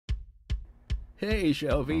Hey,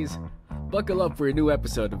 Shelvies! Buckle up for a new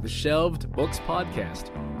episode of the Shelved Books Podcast,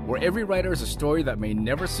 where every writer has a story that may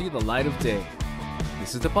never see the light of day.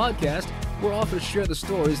 This is the podcast where authors share the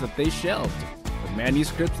stories that they shelved, the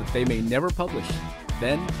manuscripts that they may never publish.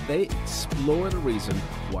 Then they explore the reason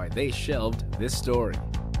why they shelved this story.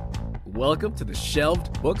 Welcome to the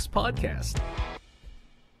Shelved Books Podcast.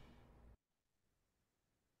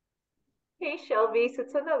 Hey Shelvies,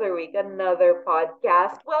 it's another week, another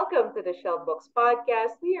podcast. Welcome to the Shelved Books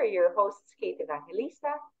Podcast. We are your hosts, Kate and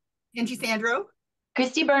Angelisa. Angie Sandro.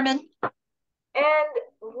 Christy Berman. And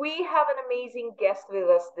we have an amazing guest with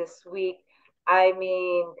us this week. I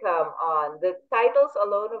mean, come on. The titles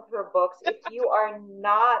alone of her books, if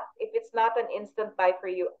it's not an instant buy for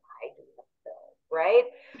you, I do not know, right?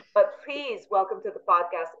 But please welcome to the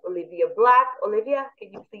podcast, Olivia Blacke. Olivia,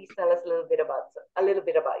 can you please tell us a little bit about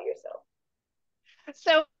yourself?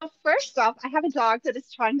 So first off, I have a dog that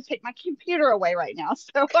is trying to take my computer away right now.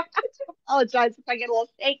 So I have to apologize if I get a little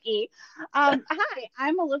shaky. Hi,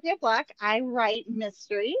 I'm Olivia Blacke. I write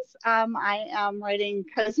mysteries. I am writing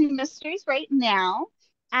cozy mysteries right now.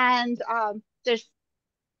 And there's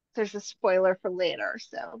a spoiler for later.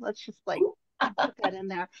 So let's just put that in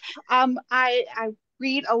there. I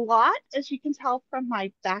read a lot, as you can tell from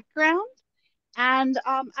my background. And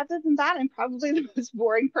other than that, I'm probably the most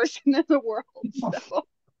boring person in the world. So,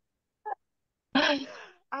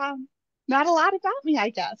 not a lot about me,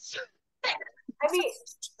 I guess. I mean,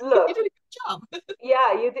 look, You did a good job.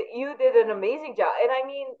 yeah, you did an amazing job. And I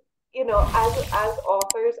mean, as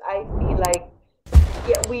authors, I feel like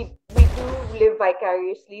we do live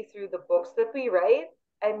vicariously through the books that we write.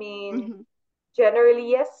 I mean, generally,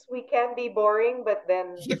 yes, we can be boring, but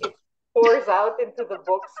then it pours out into the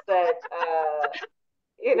books that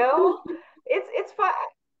it's fun.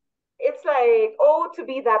 It's like, to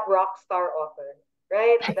be that rock star author,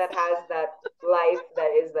 right? That has that life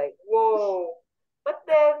that is like, whoa. But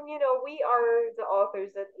then, we are the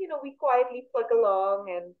authors that, we quietly plug along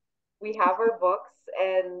and we have our books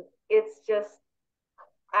and it's just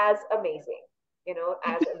as amazing,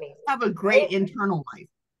 as amazing. Have a great internal life.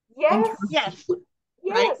 Yes. Yes.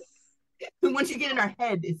 Yes. And once you get in our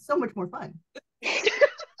head, it's so much more fun.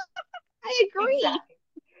 I agree. Exactly.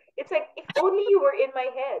 It's like, if only you were in my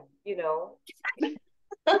head,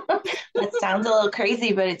 That sounds a little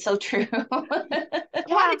crazy, but it's so true. I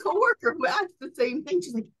had a coworker who asked the same thing.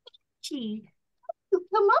 She's like, "Gee, you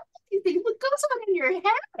come up with these things. What goes on in your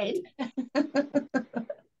head?"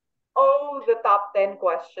 Oh, the top 10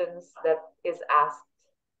 questions that is asked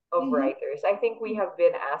of writers. I think we have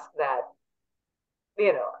been asked that,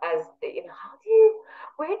 where does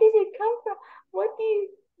it come from?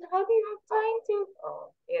 How do you have time to,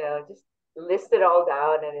 just list it all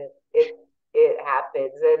down and it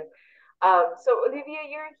happens. And so Olivia,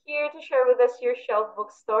 you're here to share with us your shelf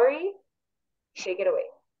book story. Take it away.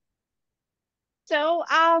 So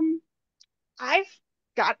I've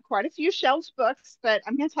got quite a few shelved books, but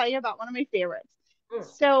I'm going to tell you about one of my favorites.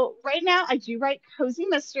 So right now I do write cozy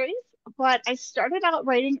mysteries, but I started out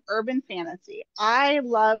writing urban fantasy. I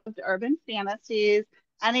loved urban fantasies,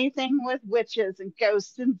 anything with witches and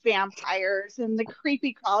ghosts and vampires and the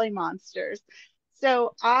creepy crawly monsters.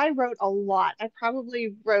 So I wrote a lot. I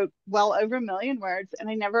probably wrote well over 1 million words, and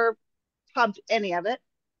I never pubbed any of it.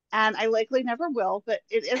 And I likely never will, but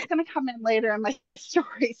it is going to come in later in my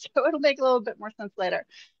story, so it'll make a little bit more sense later.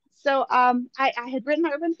 So I had written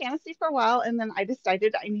urban fantasy for a while, and then I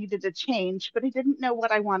decided I needed a change, but I didn't know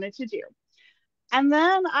what I wanted to do. And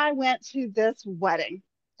then I went to this wedding.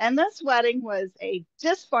 And this wedding was a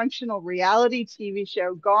dysfunctional reality TV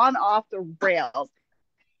show gone off the rails.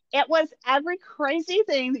 It was every crazy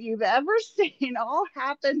thing that you've ever seen all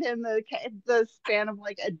happened in the span of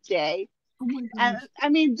like a day. Oh my And gosh. I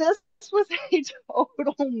mean, this was a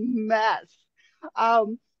total mess.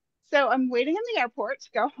 So I'm waiting in the airport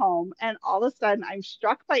to go home, and all of a sudden I'm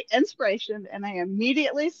struck by inspiration, and I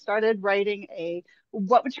immediately started writing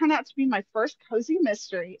what would turn out to be my first cozy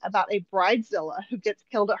mystery about a bridezilla who gets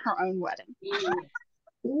killed at her own wedding.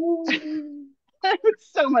 It was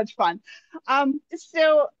so much fun.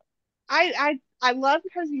 So I love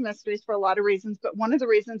cozy mysteries for a lot of reasons, but one of the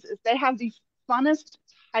reasons is they have the funnest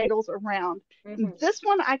titles around. This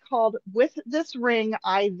one I called "With This Ring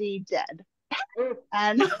I Thee Dead."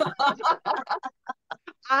 And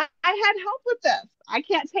I had help with this. I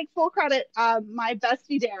can't take full credit. My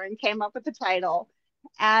bestie Darren came up with the title,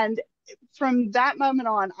 and from that moment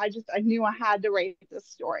on, I knew I had to write this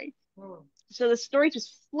story. So the story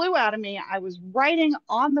just flew out of me. I was writing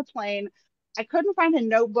on the plane. I couldn't find a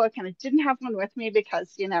notebook, and I didn't have one with me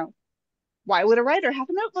because why would a writer have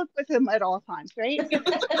a notebook with him at all times, right?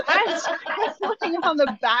 I'm scribbling on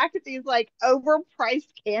the back of these like overpriced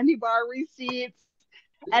candy bar receipts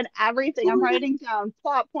and everything. I'm writing down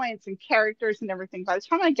plot points and characters and everything. By the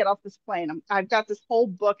time I get off this plane, I've got this whole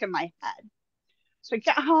book in my head. So I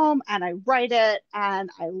get home and I write it and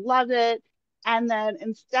I love it. And then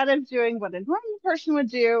instead of doing what a normal person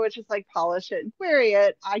would do, which is like polish it and query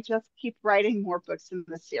it, I just keep writing more books in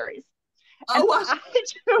the series. And Oh, wow. I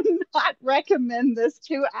do not recommend this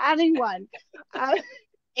to anyone. Uh,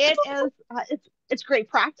 it's great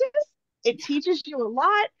practice. It teaches you a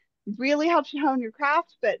lot, really helps you hone your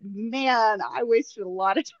craft. But man, I wasted a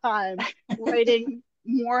lot of time writing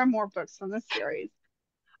more and more books on this series.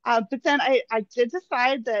 But then I did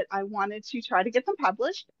decide that I wanted to try to get them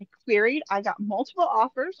published. I queried, I got multiple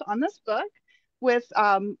offers on this book with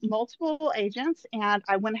multiple agents, and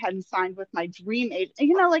I went ahead and signed with my dream agent.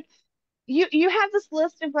 You know, like you have this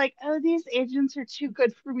list of like, oh, these agents are too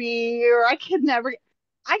good for me, or I could never.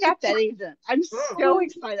 I got that agent. I'm so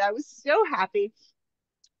excited. I was so happy.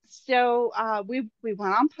 So we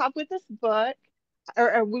went on pub with this book,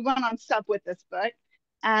 or we went on sub with this book,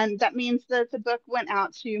 and that means that the book went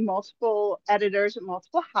out to multiple editors at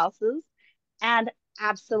multiple houses, and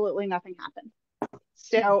absolutely nothing happened.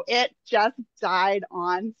 So it just died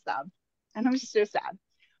on sub, and I was so sad.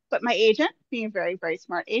 But my agent, being a very, very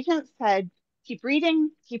smart agent, said, keep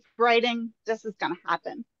reading, keep writing, this is going to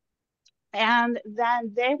happen. And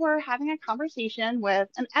then they were having a conversation with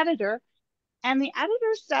an editor, and the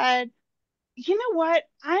editor said, you know what?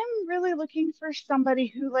 I'm really looking for somebody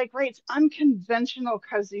who like writes unconventional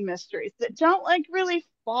cozy mysteries that don't like really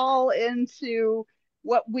fall into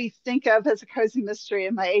what we think of as a cozy mystery.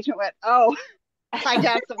 And my agent went, oh, I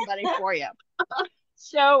got somebody for you.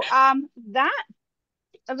 So that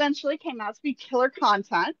eventually came out to be Killer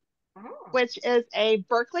Content, which is a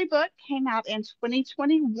Berkeley book, came out in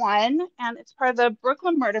 2021, and it's part of the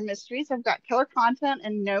Brooklyn Murder Mysteries. I've got Killer Content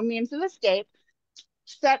and No Means of Escape,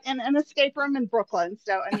 set in an escape room in Brooklyn.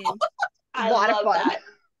 So, I mean, a lot of fun.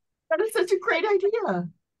 That is such a great idea. And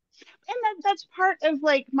that's part of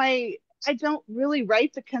like I don't really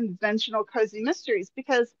write the conventional cozy mysteries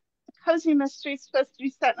because the cozy mystery is supposed to be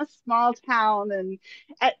set in a small town. And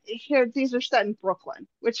here, these are set in Brooklyn,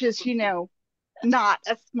 which is, you know, not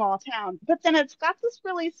a small town. But then it's got this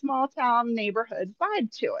really small town neighborhood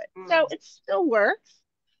vibe to it. So it still works.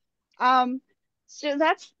 So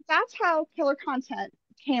that's how Killer Content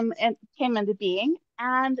came into being.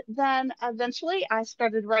 And then eventually I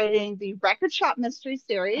started writing the Record Shop Mystery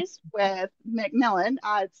Series with Macmillan.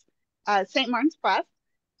 It's St. Martin's Press,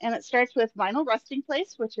 and it starts with Vinyl Resting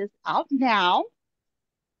Place, which is out now.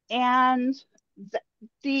 And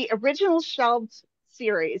the original shelved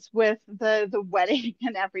series with the wedding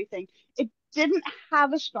and everything, it didn't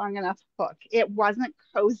have a strong enough hook. It wasn't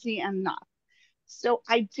cozy enough. So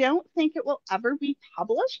I don't think it will ever be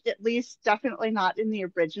published, at least definitely not in the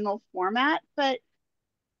original format. But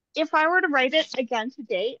if I were to write it again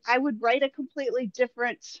today, I would write a completely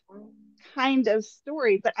different kind of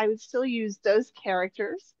story, but I would still use those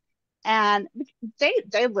characters, and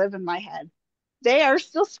they live in my head. They are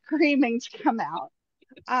still screaming to come out.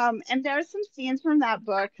 And there are some scenes from that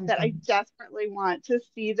book that I desperately want to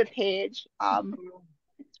see the page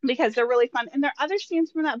because they're really fun. And there are other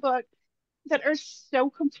scenes from that book that are so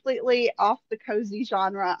completely off the cozy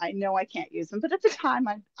genre. I know I can't use them, but at the time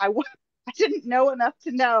I didn't know enough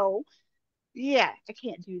to know. Yeah, I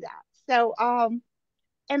can't do that. So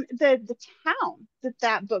and the town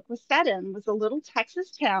that book was set in was a little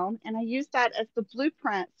Texas town, and I used that as the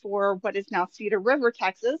blueprint for what is now Cedar River,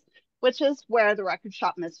 Texas, which is where the Record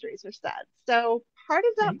Shop Mysteries are set. So part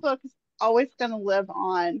of that book is always going to live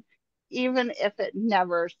on, even if it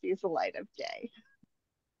never sees the light of day.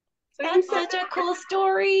 So that's such a cool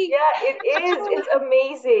story. Yeah, it is. It's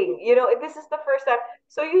amazing. You know, this is the first time.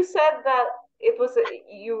 So you said that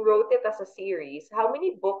you wrote it as a series. How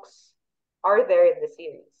many books are there in the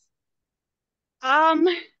series?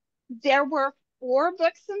 There were 4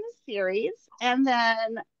 books in the series, and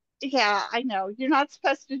then yeah, I know you're not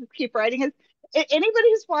supposed to keep writing it. Anybody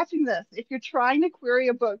who's watching this, if you're trying to query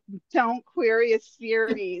a book, don't query a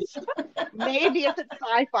series. Maybe if it's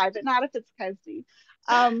sci-fi, but not if it's cozy.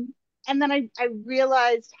 And then I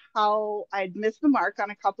realized how I'd missed the mark on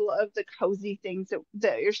a couple of the cozy things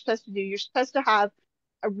that you're supposed to do. You're supposed to have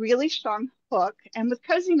a really strong hook. And with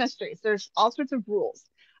cozy mysteries, there's all sorts of rules.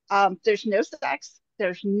 There's no sex,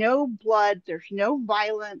 there's no blood, there's no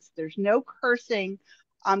violence, there's no cursing.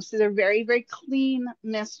 So they're very, very clean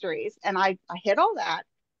mysteries. And I hit all that.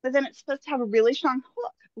 But then it's supposed to have a really strong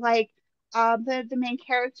hook. Like the main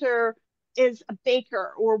character is a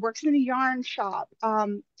baker or works in a yarn shop.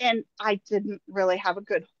 And I didn't really have a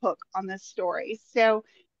good hook on this story. So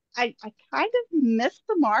I kind of missed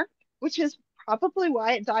the mark, which is probably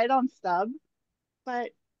why it died on sub.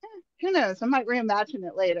 But who knows? I might reimagine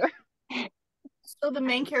it later. So the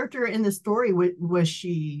main character in the story, was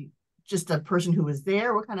she just a person who was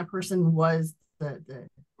there? What kind of person was the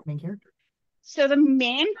main character? So the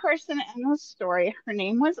main person in the story, her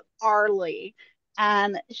name was Arlie,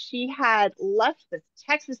 and she had left this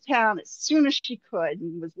Texas town as soon as she could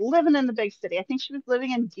and was living in the big city. I think she was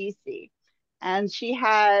living in DC, and she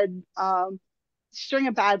had string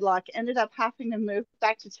of bad luck, ended up having to move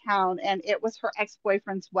back to town, and it was her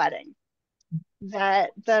ex-boyfriend's wedding that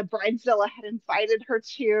the bridezilla had invited her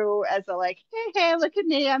to as a like, hey, look at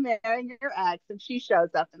me, I'm marrying your ex, and she shows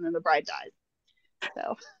up and then the bride dies.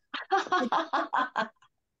 So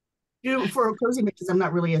For cozy mysteries, I'm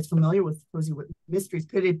not really as familiar with cozy mysteries.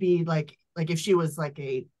 Could it be like if she was like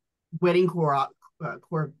a wedding coordinator?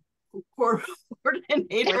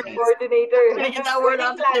 Coordinator. Can I get that word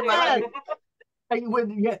out there?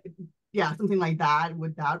 Yeah. Something like that.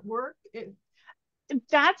 Would that work?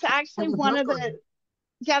 That's actually one of the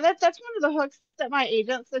that's one of the hooks that my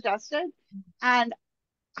agent suggested, and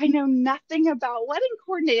I know nothing about wedding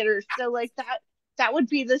coordinators, so like that would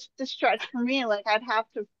be the stretch for me. Like I'd have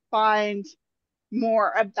to find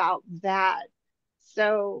more about that.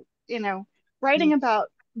 So writing about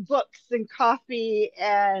books and coffee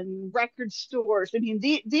and record stores, I mean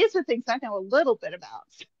these are things I know a little bit about.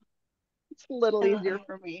 It's a little easier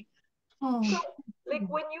for me. So, like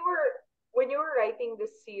when you were writing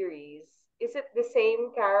this series, is it the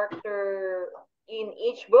same character in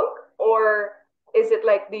each book, or is it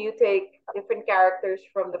like do you take different characters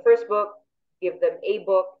from the first book, give them a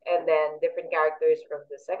book, and then different characters from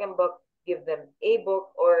the second book, give them a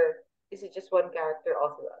book, or is it just one character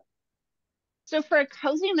all throughout? So for a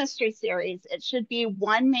cozy mystery series, it should be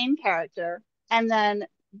one main character, and then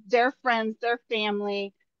their friends, their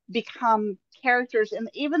family become characters, and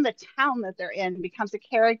even the town that they're in becomes a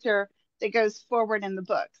character that goes forward in the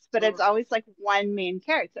books. But it's always like one main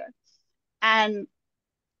character. And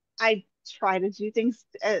I try to do things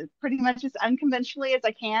pretty much as unconventionally as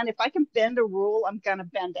I can. If I can bend a rule, I'm going to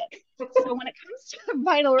bend it. So when it comes to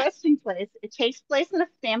Vital Resting Place, it takes place in a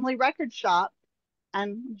family record shop.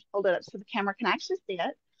 And hold it up so the camera can actually see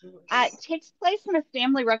it. It takes place in a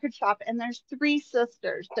family record shop, and there's three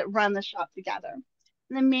sisters that run the shop together.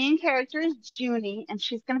 And the main character is Junie, and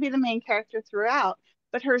she's going to be the main character throughout.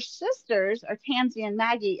 But her sisters are Tansy and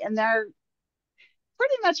Maggie, and they're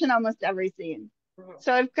pretty much in almost every scene.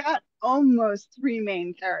 So I've got almost three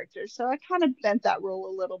main characters. So I kind of bent that rule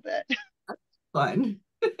a little bit. Fun.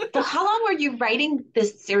 So how long were you writing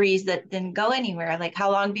this series that didn't go anywhere? Like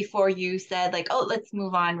how long before you said like, oh, let's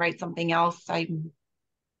move on, write something else? With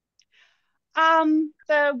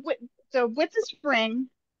the spring,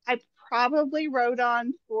 I probably wrote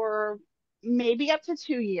on for maybe up to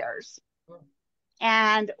 2 years.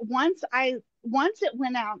 And once it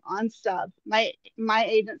went out on sub, my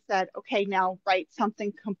agent said, okay, now write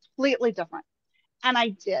something completely different. And I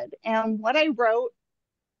did. And what I wrote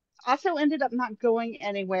also ended up not going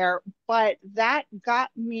anywhere, but that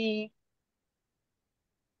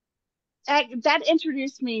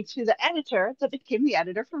introduced me to the editor that became the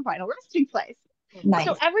editor for Vital Resting Place. Nice.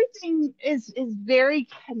 So everything is very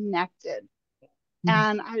connected.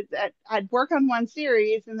 And I'd work on one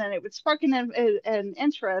series, and then it would spark an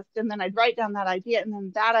interest, and then I'd write down that idea, and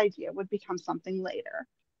then that idea would become something later.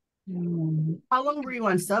 How long were you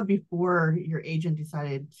on sub before your agent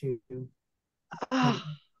decided to?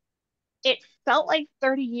 It felt like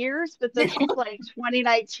 30 years, but this was like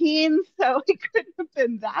 2019, so it couldn't have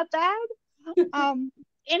been that bad.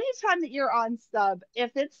 Anytime that you're on sub,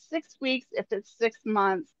 if it's 6 weeks, if it's 6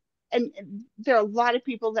 months, and there are a lot of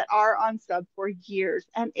people that are on sub for years,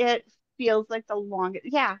 and it feels like the longest.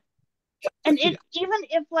 Yeah. And even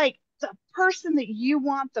if like the person that you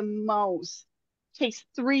want the most takes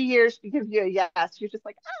 3 years to give you a yes, you're just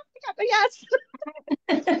like, I got the yes.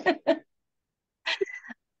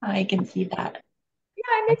 I can see that.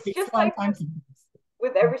 Yeah, and it's just like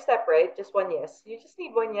with every step, right? Just one yes. You just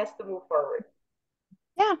need one yes to move forward.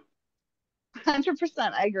 Yeah.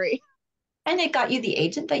 100%, I agree. And it got you the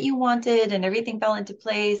agent that you wanted, and everything fell into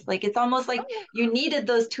place. Like it's almost like you needed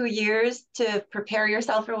those 2 years to prepare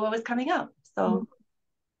yourself for what was coming up. So,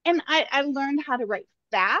 and I learned how to write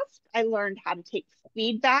fast. I learned how to take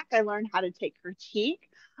feedback. I learned how to take critique.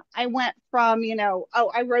 I went from,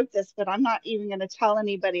 I wrote this, but I'm not even going to tell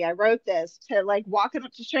anybody I wrote this, to like walking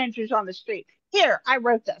up to strangers on the street. Here, I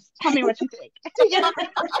wrote this. Tell me what you think.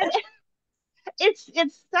 It's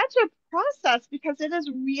such a process because it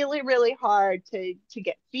is really, really hard to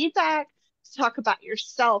get feedback, to talk about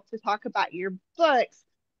yourself, to talk about your books,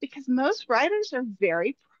 because most writers are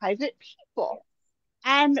very private people.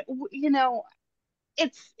 And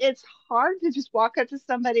it's hard to just walk up to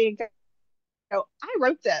somebody and go, I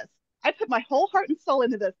wrote this. I put my whole heart and soul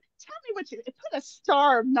into this. Tell me what you put a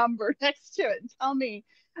star number next to it and tell me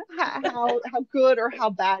how good or how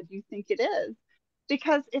bad you think it is.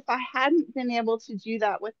 Because if I hadn't been able to do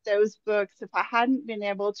that with those books, if I hadn't been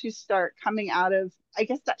able to start coming out of, I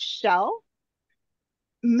guess, that shell,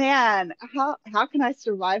 man, how can I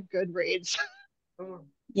survive Goodreads?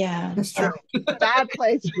 Yeah. That's true. That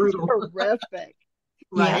place is Brutal. horrific.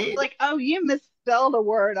 Right? It's like, oh, you misspelled a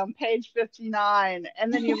word on page 59.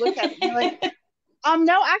 And then you look at it and you're like,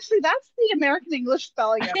 no, actually, that's the American English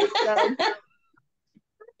spelling of it.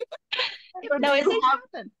 So No, it's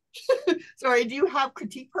happen. Sorry, do you have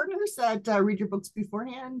critique partners that read your books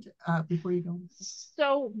beforehand, before you go?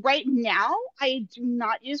 So right now, I do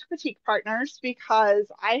not use critique partners because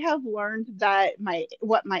I have learned that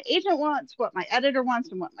what my agent wants, what my editor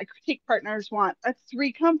wants, and what my critique partners want are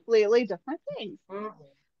three completely different things.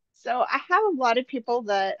 So I have a lot of people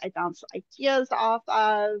that I bounce ideas off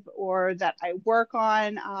of or that I work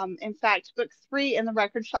on. In fact, book 3 in the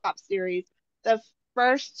Record Shop series, the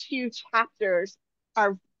first 2 chapters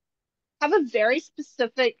have a very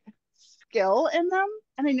specific skill in them.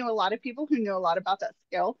 And I know a lot of people who know a lot about that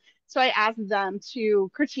skill. So I asked them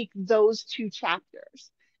to critique those 2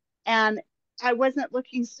 chapters. And I wasn't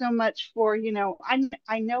looking so much for,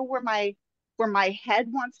 I know where my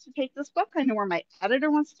head wants to take this book. I know where my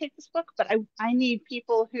editor wants to take this book, but I need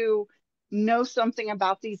people who know something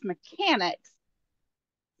about these mechanics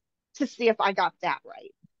to see if I got that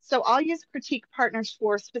right. So I'll use critique partners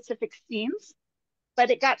for specific scenes, but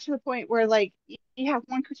it got to the point where like you have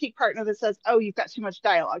one critique partner that says, oh, you've got too much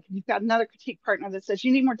dialogue. And you've got another critique partner that says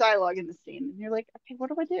you need more dialogue in the scene. And you're like, okay, what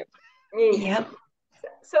do I do? Yep.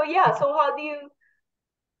 So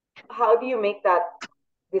how do you make that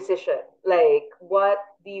decision? Like, what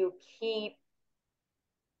do you keep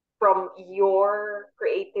from your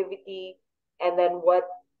creativity, and then what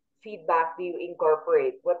feedback do you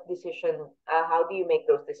incorporate? What decision? How do you make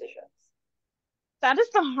those decisions? That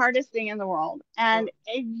is the hardest thing in the world. And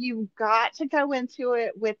you've got to go into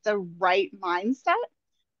it with the right mindset,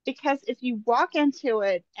 because if you walk into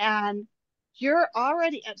it and you're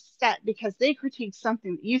already upset because they critiqued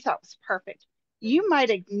something that you thought was perfect, you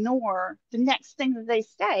might ignore the next thing that they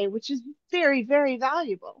say, which is very, very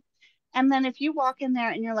valuable. And then if you walk in there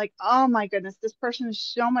and you're like, oh my goodness, this person is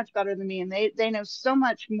so much better than me and they know so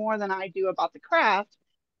much more than I do about the craft,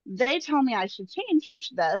 they tell me I should change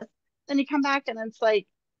this. Then you come back and it's like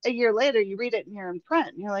a year later, you read it and you're in print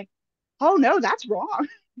and you're like, oh no, that's wrong.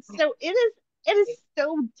 So it is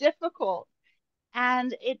so difficult.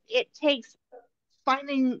 And it takes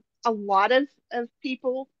finding a lot of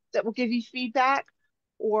people that will give you feedback,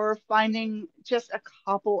 or finding just a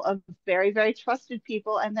couple of very, very trusted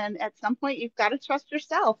people. And then at some point, you've got to trust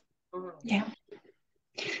yourself. Yeah.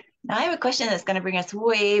 Now I have a question that's going to bring us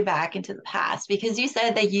way back into the past, because you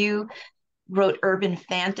said that you wrote urban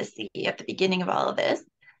fantasy at the beginning of all of this.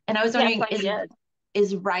 And I was wondering,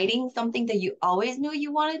 is writing something that you always knew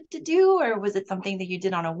you wanted to do, or was it something that you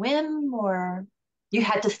did on a whim, or you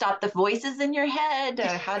had to stop the voices in your head, or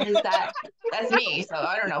how does that? That's me, so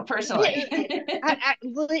I don't know personally.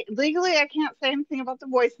 Legally, I can't say anything about the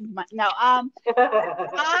voices. No,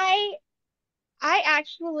 I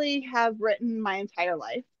actually have written my entire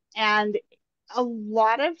life, and a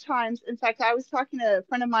lot of times, in fact, I was talking to a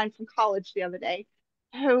friend of mine from college the other day,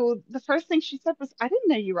 who the first thing she said was, I didn't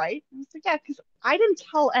know you write. I was like, yeah, because I didn't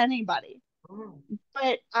tell anybody.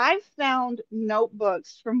 But I've found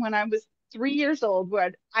notebooks from when I was 3 years old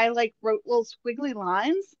where I like wrote little squiggly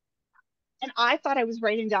lines, and I thought I was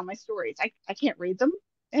writing down my stories. I can't read them.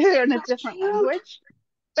 They're in a different language.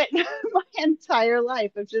 But my entire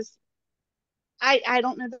life of just, I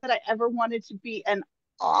don't know that I ever wanted to be an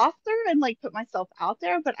author and like put myself out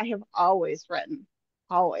there, but I have always written.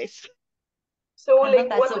 Always. So like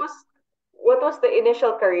what was the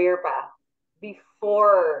initial career path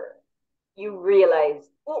before you realized,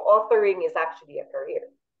 oh, authoring is actually a career?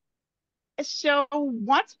 So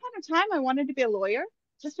once upon a time, I wanted to be a lawyer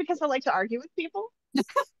just because I like to argue with people.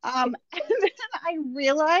 And then I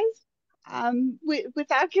realized,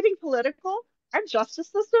 without getting political, our justice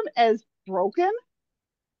system is broken,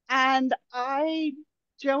 and I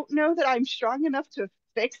don't know that I'm strong enough to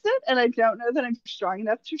fix it, and I don't know that I'm strong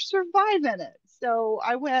enough to survive in it. So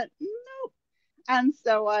I went, nope. And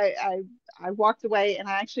so I walked away, and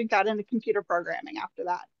I actually got into computer programming after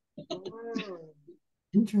that.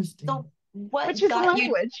 Interesting. So what which is a got you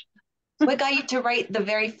language. what got you to write the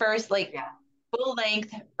very first like Yeah. full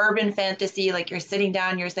length urban fantasy? Like you're sitting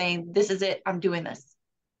down, you're saying, "This is it. I'm doing this."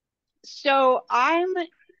 So I'm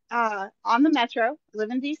on the metro, live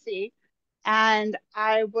in DC, and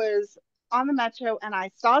I was on the metro and I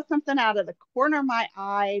saw something out of the corner of my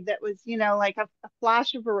eye that was, like a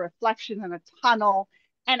flash of a reflection in a tunnel.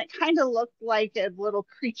 And it kind of looked like a little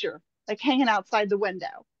creature, like hanging outside the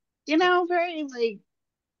window, very like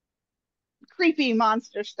creepy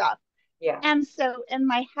monster stuff. Yeah. And so in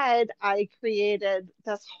my head, I created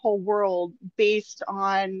this whole world based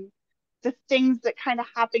on the things that kind of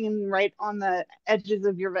happen right on the edges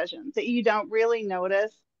of your vision that you don't really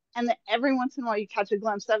notice. And that every once in a while you catch a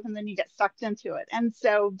glimpse of, and then you get sucked into it. And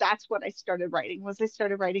so that's what I started writing. I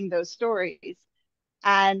started writing those stories,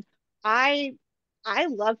 and I I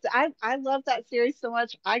loved I love that series so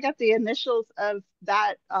much. I got the initials of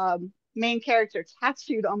that main character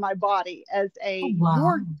tattooed on my body as Oh, a wow.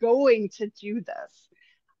 "you're going to do this."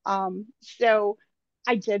 So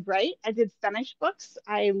I did write. I did finish books.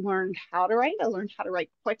 I learned how to write. I learned how to write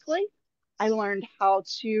quickly. I learned how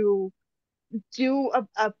to do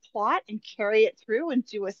a plot and carry it through and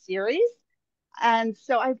do a series. And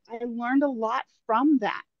so I learned a lot from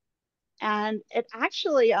that. And it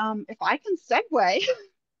actually, if I can segue,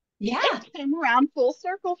 Yeah. it came around full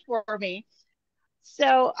circle for me.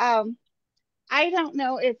 So I don't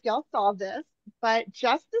know if y'all saw this, but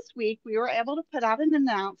just this week we were able to put out an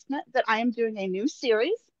announcement that I am doing a new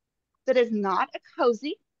series that is not a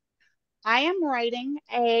cozy. I am writing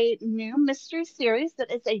a new mystery series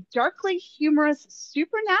that is a darkly humorous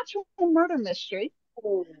supernatural murder mystery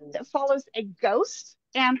Ooh. that follows a ghost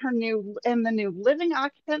and the new living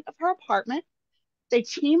occupant of her apartment. They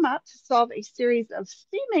team up to solve a series of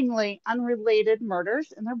seemingly unrelated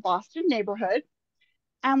murders in their Boston neighborhood.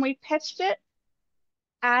 And we pitched it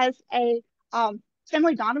as a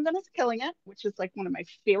Finley Donovan is Killing It, which is like one of my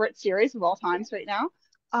favorite series of all times right now.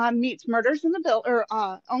 Meets Murders in the Build or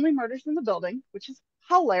Only Murders in the Building, which is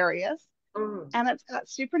hilarious. Mm. And it's got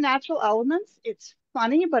supernatural elements. It's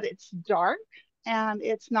funny, but it's dark, and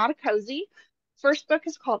it's not a cozy. First book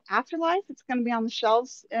is called Afterlife. It's going to be on the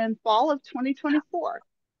shelves in fall of 2024.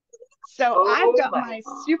 So I've Oh got my my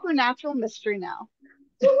God. supernatural mystery now.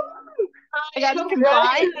 I got to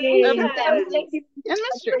combine urban Congratulations. fantasy and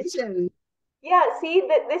mystery. Congratulations. Yeah, see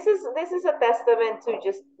that this is a testament to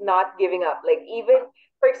just not giving up. Like even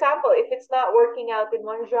for example, if it's not working out in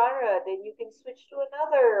one genre, then you can switch to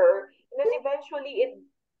another, and then eventually it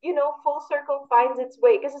full circle finds its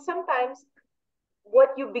way. Because sometimes what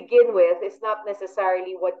you begin with is not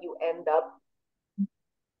necessarily what you end up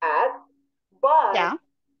at, but Yeah,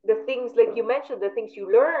 the things like you mentioned, the things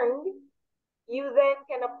you learned, you then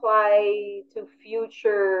can apply to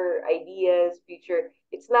future ideas, future.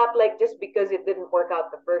 It's not like just because it didn't work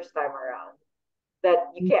out the first time around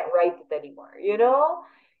that you can't write it anymore, and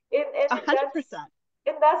a hundred that's percent.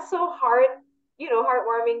 and that's so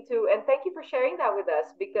heartwarming too. And thank you for sharing that with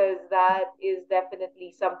us, because that is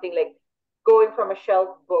definitely something like going from a shelf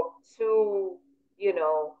book to,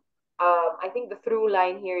 I think the through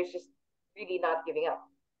line here is just really not giving up.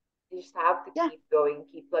 You just have to Yeah. keep going,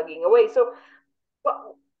 keep plugging away. So,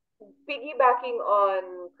 but piggybacking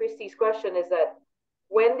on Christy's question is that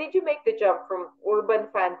when did you make the jump from urban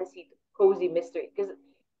fantasy to cozy mystery? Because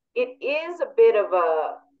it is a bit of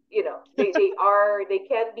a, they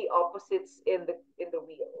can be opposites in the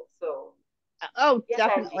wheel. So Oh, yes,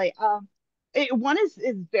 Angie. definitely. One is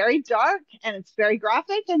very dark and it's very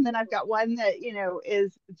graphic, and then I've got one that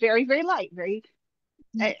is very very light, very.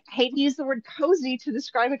 I hate to use the word cozy to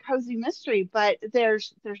describe a cozy mystery, but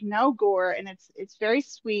there's no gore, and it's very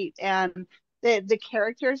sweet, and the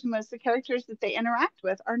characters, most of the characters that they interact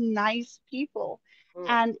with are nice people. Mm.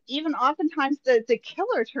 And even oftentimes the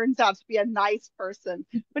killer turns out to be a nice person,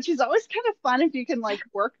 which is always kind of fun if you can like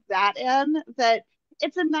work that in, that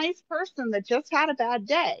it's a nice person that just had a bad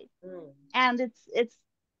day. Mm. And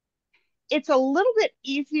it's a little bit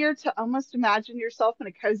easier to almost imagine yourself in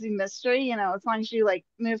a cozy mystery, as long as you like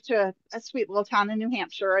move to a sweet little town in New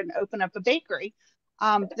Hampshire and open up a bakery.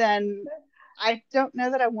 Then I don't know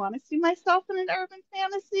that I want to see myself in an urban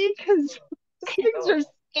fantasy because those things are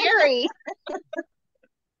Oh. scary.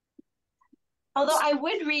 Although I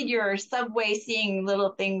would read your subway seeing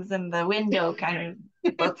little things in the window kind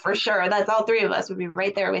of book for sure. That's all three of us would be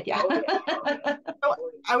right there with you. Oh yeah. So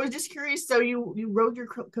I was just curious. So you wrote your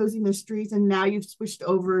cozy mysteries, and now you've switched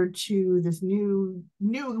over to this new,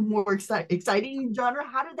 more exciting genre.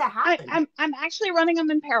 How did that I, happen? I'm I'm actually running them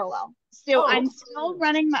in parallel. So Oh, I'm still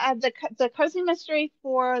running the cozy mystery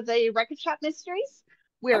for the record shop mysteries.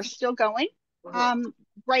 We're okay. still going.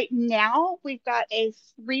 Right now we've got a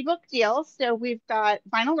 3-book deal. So we've got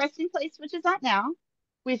Final Resting Place, which is out now.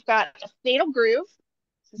 We've got a Fatal Groove.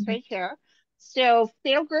 This is right here. So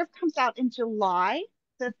Fatal Groove comes out in July.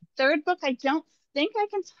 The 3rd book, I don't think I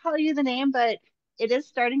can tell you the name, but it is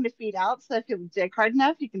starting to feed out. So if you dig hard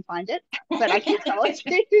enough, you can find it. But I can't tell it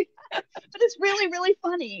to you. But it's really, really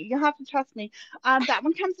funny. You have to trust me. That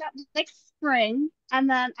one comes out next spring. And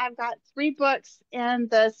then I've got 3 books in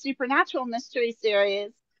the Supernatural Mystery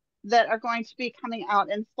Series that are going to be coming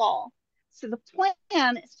out in fall. So the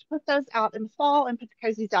plan is to put those out in the fall and put the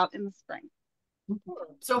cozies out in the spring.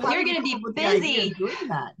 So how you're going to be busy doing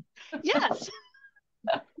that? Yes.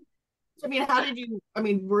 I mean, how did you, I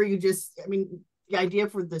mean, were you just, I mean, the idea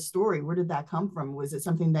for the story, where did that come from? Was it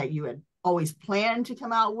something that you had always planned to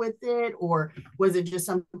come out with it? Or was it just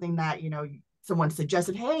something that, you know, someone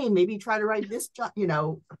suggested, hey, maybe try to write this, you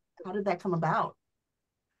know, how did that come about?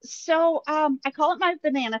 So I call it my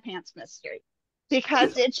banana pants mystery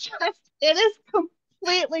because it is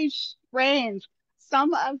completely strange.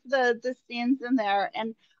 Some of the scenes in there,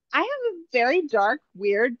 and I have a very dark,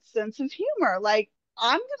 weird sense of humor. Like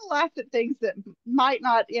I'm gonna laugh at things that might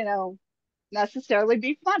not, you know, necessarily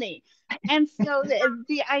be funny. And so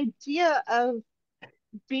the idea of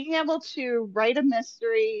being able to write a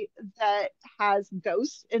mystery that has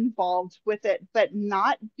ghosts involved with it, but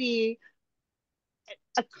not be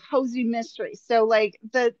a cozy mystery. So like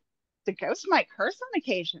the ghost might curse on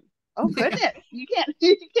occasion. Oh goodness, you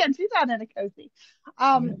can't do that in a cozy.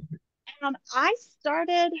 And I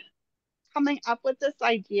started coming up with this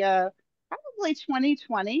idea probably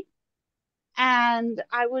 2020, and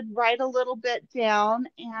I would write a little bit down,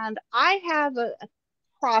 and I have a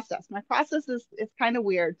process. My process is kind of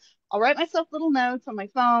weird. I'll write myself little notes on my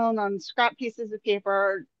phone on scrap pieces of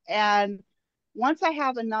paper, and once I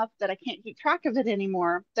have enough that I can't keep track of it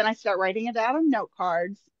anymore, then I start writing it out on note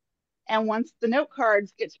cards. And once the note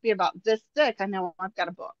cards get to be about this thick, I know I've got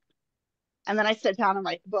a book. And then I sit down and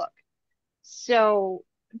write the book. So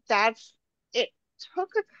that's it. Took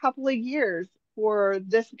a couple of years for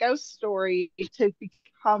this ghost story to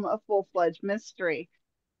become a full-fledged mystery.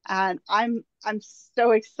 And I'm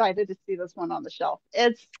so excited to see this one on the shelf.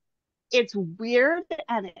 It's weird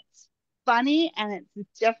and it's funny and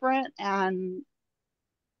it's different and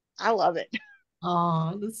I love it.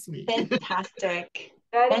 Oh, that's sweet. fantastic.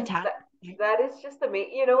 That is just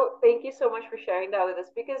amazing. You know, thank you so much for sharing that with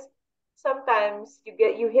us because sometimes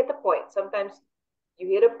you hit a point. Sometimes you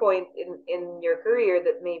hit a point in your career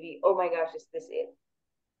that maybe, oh my gosh, is this it?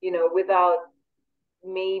 You know, without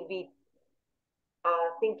maybe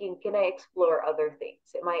thinking, can I explore other things?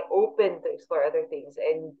 Am I open to explore other things?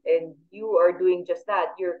 And you are doing just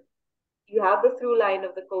that. You have the through line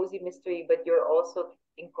of the cozy mystery, but you're also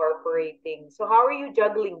incorporating. So how are you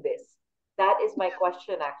juggling this? That is my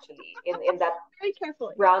question actually, in that Very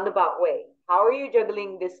carefully. roundabout way. How are you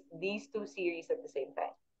juggling these 2 series at the same time?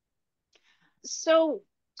 So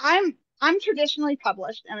I'm traditionally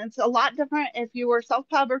published, and it's a lot different if you were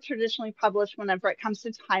self-pub or traditionally published whenever it comes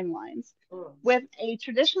to timelines. With a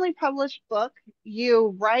traditionally published book,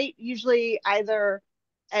 you write usually either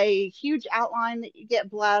a huge outline that you get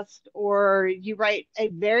blessed, or you write a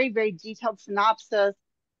very, very detailed synopsis,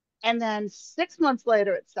 and then 6 months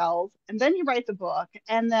later it sells, and then you write the book,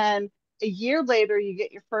 and then a year later you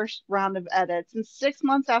get your first round of edits, and 6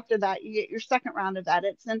 months after that you get your second round of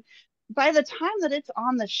edits, and by the time that it's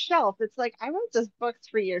on the shelf, it's like, I wrote this book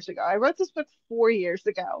 3 years ago. I wrote this book 4 years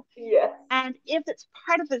ago. Yes. And if it's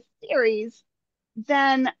part of a series,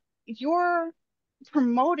 then you're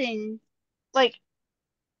promoting, like,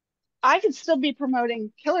 I could still be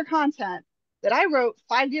promoting killer content that I wrote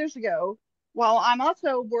 5 years ago while I'm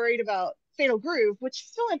also worried about Fatal Groove, which is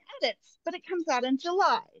still in edits, but it comes out in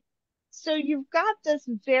July. So you've got this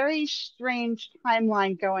very strange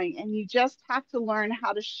timeline going, and you just have to learn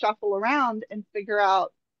how to shuffle around and figure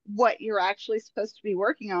out what you're actually supposed to be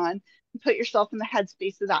working on and put yourself in the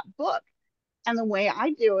headspace of that book. And the way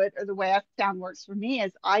I do it, or the way I've found works for me,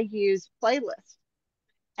 is I use playlists.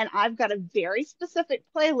 And I've got a very specific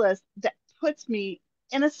playlist that puts me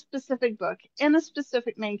in a specific book, in a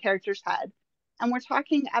specific main character's head. And we're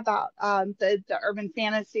talking about the urban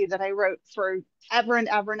fantasy that I wrote for ever and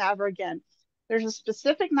ever and ever again. There's a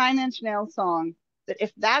specific Nine Inch Nails song that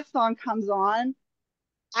if that song comes on,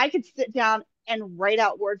 I could sit down and write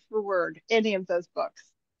out word for word any of those books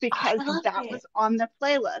because that was on the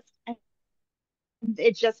playlist. And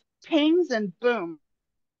it just pings and boom,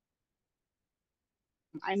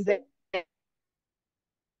 I'm there.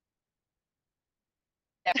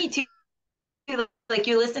 Me too. like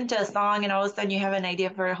you listen to a song and all of a sudden you have an idea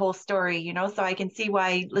for a whole story, you know? So I can see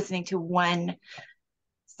why listening to one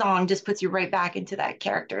song just puts you right back into that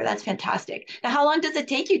character. That's fantastic. Now, how long does it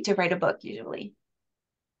take you to write a book usually?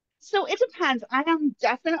 So it depends. I am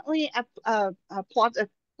definitely a plot.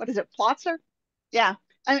 What is it? Plotzer? Yeah.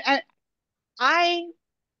 I, I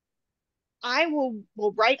I will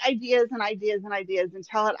write ideas and ideas and ideas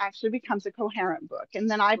until it actually becomes a coherent book. And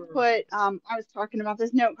then I put I was talking about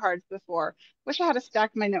this note cards before. Wish I had a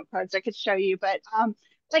stack of my note cards I could show you, but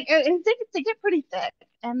like they get pretty thick.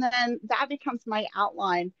 And then that becomes my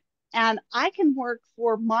outline. And I can work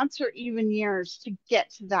for months or even years to get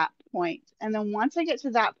to that point. And then once I get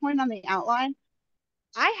to that point on the outline,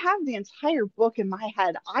 I have the entire book in my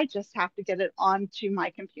head. I just have to get it onto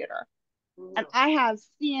my computer. And I have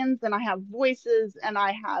scenes and I have voices and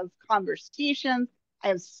I have conversations. I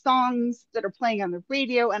have songs that are playing on the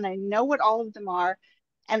radio and I know what all of them are.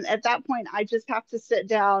 And at that point, I just have to sit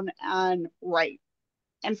down and write.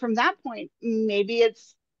 And from that point, maybe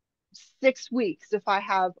it's 6 weeks if I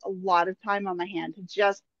have a lot of time on my hand to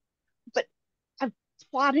just, but I've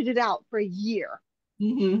plotted it out for a year.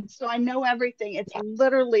 Mm-hmm. So I know everything. It's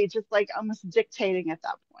literally just like almost dictating at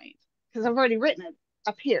that point because I've already written it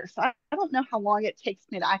up here. So I don't know how long it takes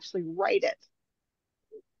me to actually write it.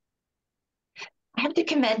 I have to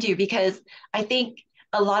commend you because I think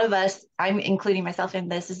a lot of us, I'm including myself in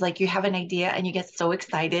this, is like you have an idea and you get so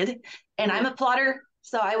excited. And I'm a plotter,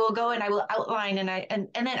 so I will go and I will outline and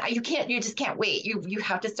then you just can't wait. You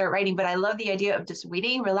have to start writing. But I love the idea of just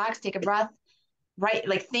waiting, relax, take a breath, write,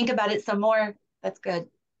 like think about it some more. That's good.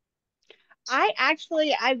 I've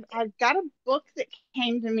got a book that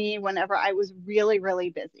came to me whenever I was really, really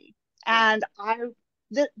busy. And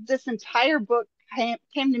this entire book came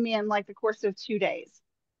to me in like the course of 2 days.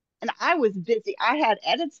 And I was busy. I had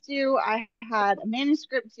edits due, I had a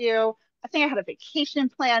manuscript due, I think I had a vacation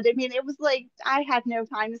planned. I mean, it was like I had no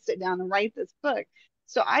time to sit down and write this book.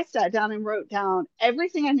 So I sat down and wrote down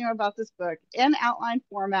everything I knew about this book in outline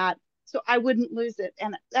format so I wouldn't lose it.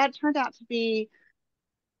 And that turned out to be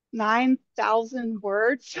 9,000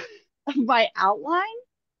 words of my outline.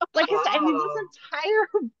 Like I said, I mean, this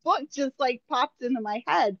entire book just like popped into my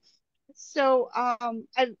head. So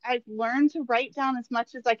I've learned to write down as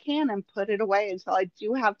much as I can and put it away until I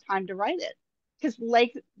do have time to write it. Because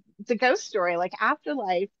like the ghost story, like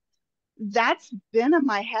Afterlife, that's been in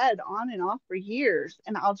my head on and off for years.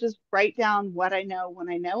 And I'll just write down what I know when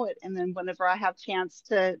I know it. And then whenever I have chance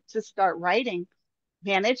to start writing,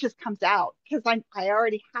 man, it just comes out because I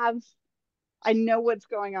already have I know what's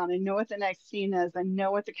going on. I know what the next scene is. I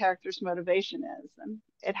know what the character's motivation is, and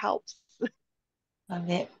it helps. Love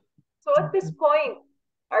it. So at this point,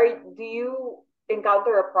 do you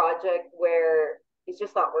encounter a project where it's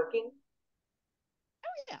just not working?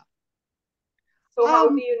 Yeah. So how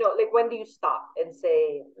do you know? Like, when do you stop and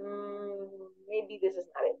say, maybe this is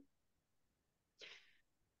not it?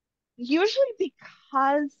 Usually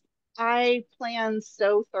because I plan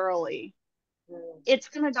so thoroughly, it's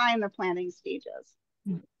going to die in the planning stages.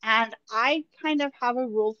 And I kind of have a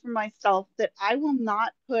rule for myself that I will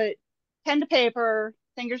not put pen to paper,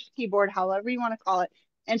 fingers to keyboard, however you want to call it,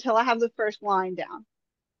 until I have the first line down.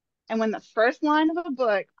 And when the first line of a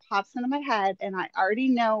book pops into my head and I already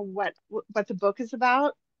know what the book is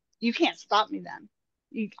about, you can't stop me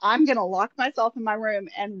then. I'm going to lock myself in my room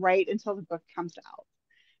and write until the book comes out.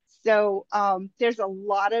 So there's a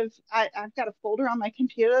lot of, I've got a folder on my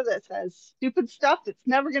computer that says stupid stuff that's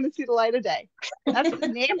never going to see the light of day. That's the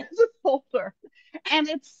name of the folder. And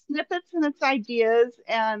it's snippets and it's ideas,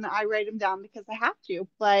 and I write them down because I have to.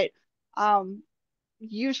 But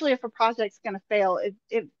usually, if a project's going to fail,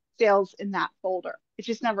 it fails in that folder. It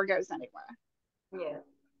just never goes anywhere.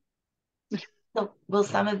 Yeah. So will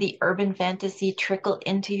some of the urban fantasy trickle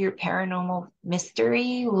into your paranormal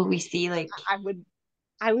mystery? Will we see like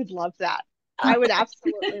I would love that. I would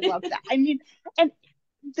absolutely love that. I mean, and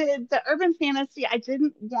the urban fantasy, I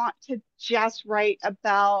didn't want to just write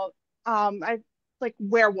about I like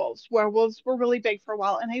werewolves. Werewolves were really big for a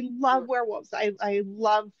while, and I love werewolves. I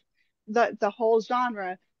love the whole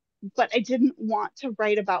genre, but I didn't want to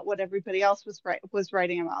write about what everybody else was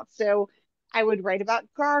writing about. So I would write about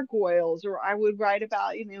gargoyles, or I would write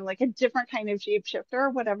about, like a different kind of shapeshifter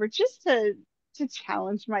or whatever, just to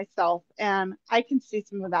challenge myself. And I can see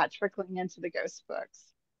some of that trickling into the ghost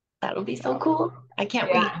books. that'll be so cool. I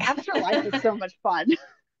can't wait. Afterlife is so much fun.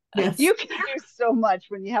 Yes. You can do so much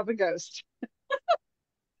when you have a ghost.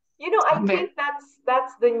 I think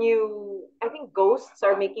that's the new. I think ghosts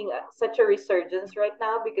are making such a resurgence right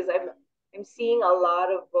now because I'm seeing a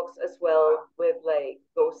lot of books as well with like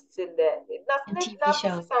ghosts in the And TV not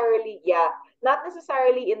shows. necessarily, yeah, not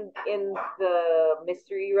necessarily in the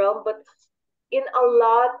mystery realm, but in a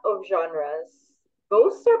lot of genres,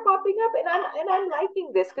 ghosts are popping up, and I'm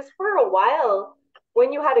liking this because for a while,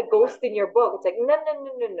 when you had a ghost in your book, it's like no no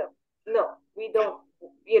no no no no, we don't.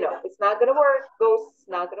 It's not gonna work. Ghosts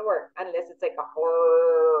not gonna work unless it's like a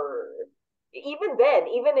horror. Even then,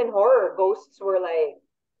 even in horror, ghosts were like,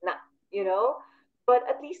 nah, you know. But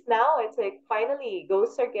at least now it's like finally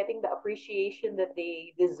ghosts are getting the appreciation that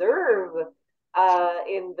they deserve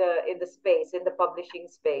in the space, in the publishing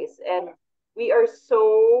space, and we are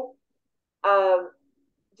so um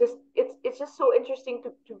just it's just so interesting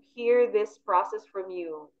to hear this process from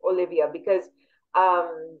you, Olivia, because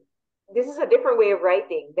um this is a different way of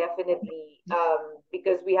writing, definitely.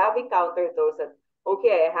 Because we have encountered those that,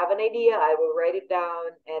 okay, I have an idea, I will write it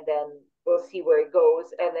down, and then we'll see where it goes.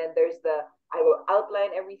 And then there's the, I will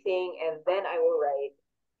outline everything and then I will write.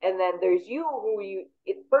 And then there's you who you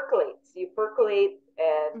it percolates. You percolate,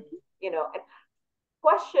 and and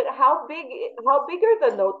question, how big are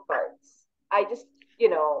the note cards? I just,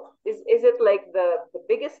 is it like the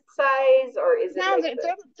biggest size, or is it No, like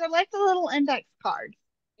they're like the little index cards.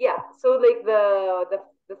 yeah, so like the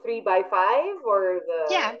 3x5, or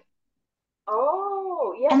Yeah. the,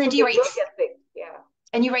 oh yeah, And then so do they you will get thick, yeah.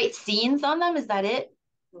 and you write scenes on them? Is that it?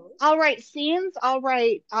 Mhm. I'll write scenes, I'll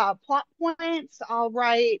write plot points, I'll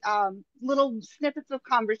write little snippets of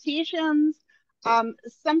conversations.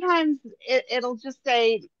 Sometimes it'll just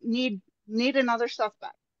say need another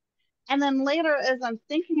suspect. And then later, as I'm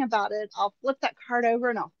thinking about it, I'll flip that card over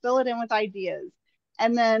and I'll fill it in with ideas.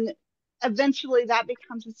 And then eventually that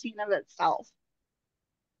becomes a scene of itself.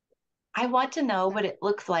 I want to know what it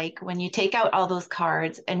looks like when you take out all those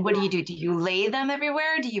cards, and what do you do? Do you lay them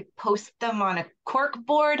everywhere? Do you post them on a cork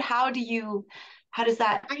board? How does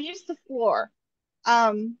that? I use the floor.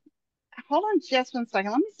 Um, Hold on just one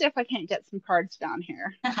second. Let me see if I can't get some cards down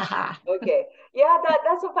here. Okay. Yeah,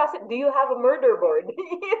 that's so fascinating. Do you have a murder board?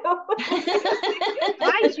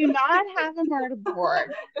 I do not have a murder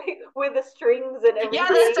board. Like with the strings and Yeah, everything.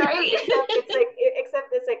 that's right. Except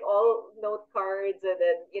it's like all note cards, and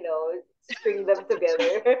then string them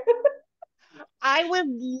together. I would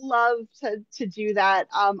love to do that.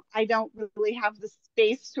 I don't really have the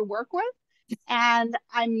space to work with, and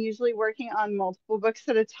I'm usually working on multiple books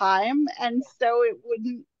at a time, and so it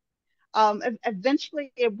wouldn't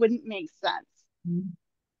eventually it wouldn't make sense.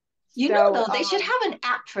 You know, So though, they should have an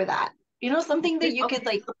app for that. You know, something that you could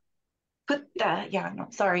like put the, yeah, no,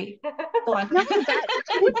 sorry. Go on. no,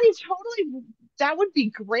 that would be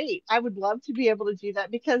great. I would love to be able to do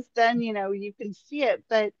that because then you can see it.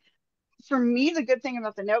 But for me, the good thing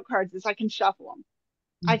about the note cards is I can shuffle them.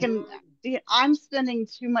 I can. I'm spending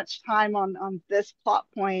too much time on this plot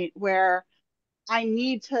point where I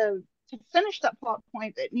need to finish that plot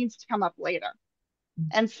point that needs to come up later.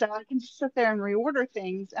 And so I can just sit there and reorder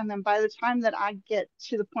things, and then by the time that I get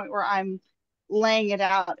to the point where I'm laying it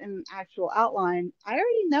out in an actual outline, I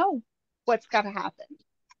already know what's got to happen.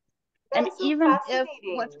 That And is so even if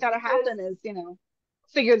what's fascinating got to because happen is,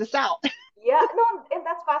 figure this out. yeah, no, and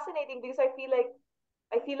that's fascinating because I feel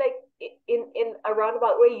like in a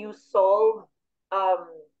roundabout way you solve um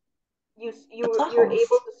The plot you're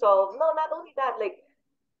able holes. to solve, no, not only that, like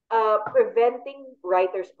preventing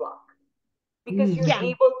writer's block, because you're Yeah,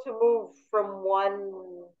 able to move from one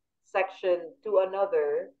section to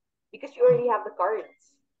another because you already have the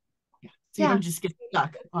cards. So you yeah. don't just get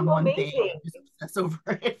stuck That's on so one thing amazing. and just obsess over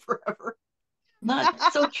it forever. Not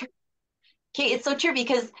so true. Okay, it's so true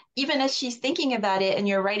because even as she's thinking about it and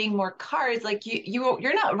you're writing more cards, like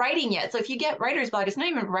you're not writing yet. So if you get writer's block, it's not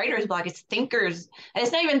even writer's block, it's thinkers, and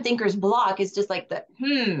it's not even thinker's block. It's just like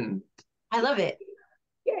I love it.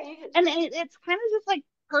 Yeah, you just And it's kind of just like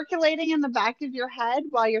percolating in the back of your head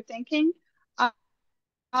while you're thinking. Um,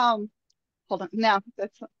 um, Hold on. No,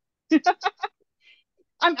 that's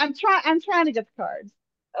I'm trying to get the cards.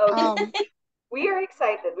 okay. Um, We are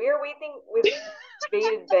excited. We are waiting with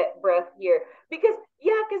bated breath here because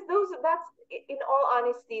yeah, because that's, in all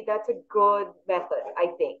honesty, that's a good method, I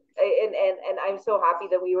think. And I'm so happy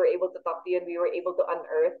that we were able to talk to you and we were able to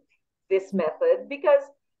unearth this method because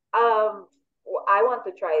I want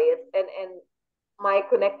to try it, and my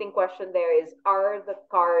connecting question there is, are the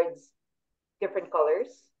cards different colors?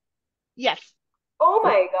 yes, Oh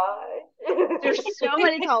my gosh. there's so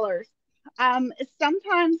many colors.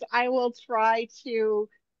 Sometimes I will try to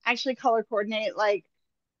actually color coordinate, like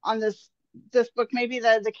on this book, maybe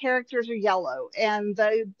the characters are yellow and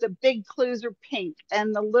the big clues are pink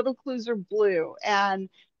and the little clues are blue. And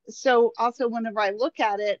so also whenever I look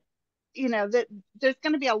at it, that there's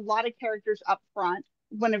going to be a lot of characters up front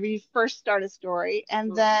whenever you first start a story,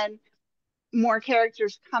 and then more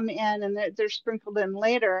characters come in and they're sprinkled in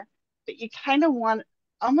later, but you kind of want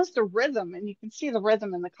almost a rhythm, and you can see the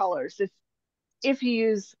rhythm in the colors if you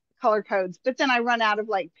use color codes. But then I run out of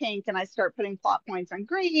like pink and I start putting plot points on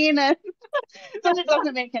green, and then it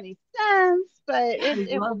doesn't make any sense. But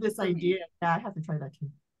I love this idea. Yeah, I have to try that too.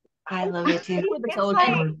 I love it too. With the It's color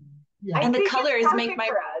like, code. Yeah. I And the think it's colors make perfect my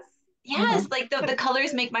for us. yes, like the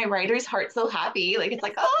colors make my writer's heart so happy. Like it's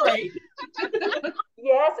like, oh, Right.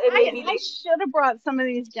 Yes, and maybe I like, should have brought some of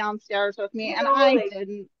these downstairs with me, you and know, I like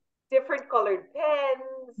didn't. different colored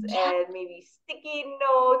pens yeah, and maybe sticky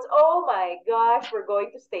notes. Oh my gosh, we're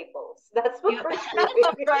going to Staples. That's what yeah. we're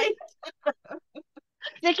doing. Right.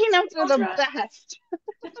 Sticky notes are That's the right. best.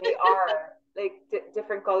 They are like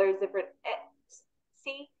different colors, different.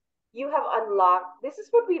 See, you have unlocked. This is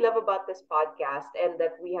what we love about this podcast, and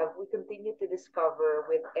that we continue to discover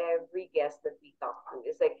with every guest that we talk to.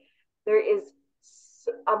 It's like there is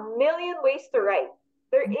a million ways to write.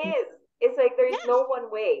 There Mhm. is. It's like there is no Yes.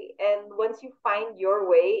 one way, and once you find your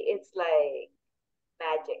way, it's like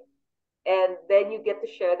magic. And then you get to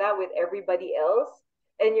share that with everybody else,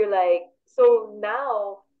 and you're like, so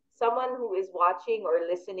now someone who is watching or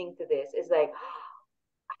listening to this is like,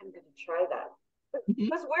 I'm gonna try that Mhm.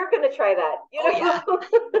 because we're gonna try that, you Oh yeah. know.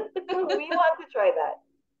 We want to try that.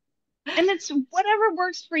 And it's whatever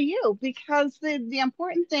works for you, because the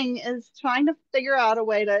important thing is trying to figure out a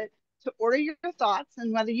way to order your thoughts,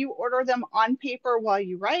 and whether you order them on paper while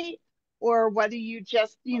you write, or whether you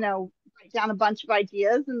just, write down a bunch of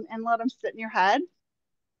ideas and let them sit in your head.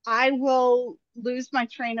 I will lose my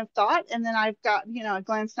train of thought, and then I've got, I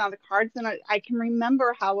glance down the cards, and I can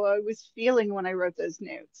remember how I was feeling when I wrote those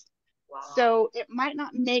notes. Wow. So it might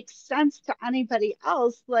not make sense to anybody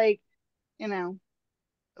else, like, you know,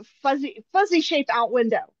 fuzzy shape out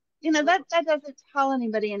window. That doesn't tell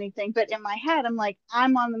anybody anything. But in my head, I'm like,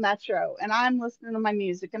 I'm on the metro and I'm listening to my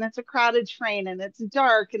music, and it's a crowded train and it's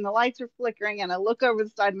dark and the lights are flickering, and I look over the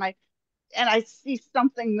side of my and I see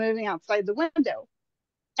something moving outside the window.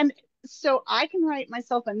 And so I can write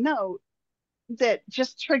myself a note that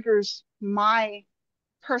just triggers my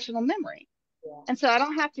personal memory. Yeah. And so I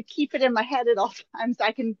don't have to keep it in my head at all times.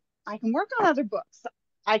 I can work on other books.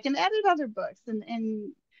 I can edit other books.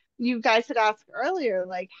 And you guys had asked earlier,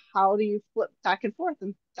 like, how do you flip back and forth?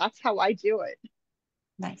 And that's how I do it.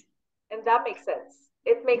 Nice. And that makes sense.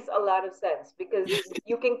 It makes a lot of sense because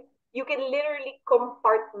you can literally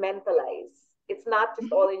compartmentalize. It's not just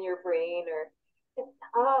Mhm. all in your brain, or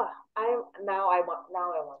I want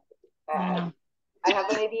I uh, know. I have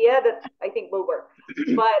an idea that I think will work.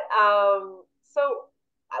 But so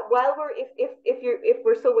while if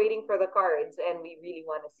we're still waiting for the cards and we really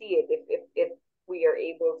want to see it, if we are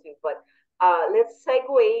able to, but let's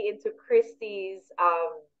segue into Christie's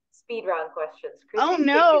speed round questions. Oh Christy, take it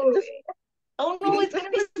no, this away. Oh no, this it's is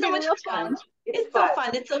gonna be going to so be much real fun. fun. It's It's so fun.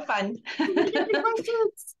 fun. It's so fun. Give me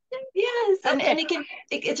questions. Yes, and Okay.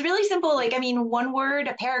 it's really simple. Like I mean, one word,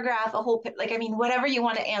 a paragraph, a whole like I mean, whatever you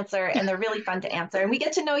want to answer, and they're really fun to answer. And we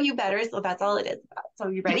get to know you better, so that's all it is about. So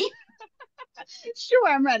you ready? Sure,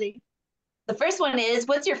 I'm ready. The first one is,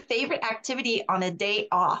 what's your favorite activity on a day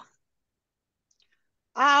off?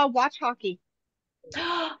 Watch hockey.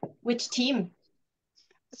 Which team?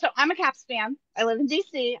 So I'm a Caps fan. I live in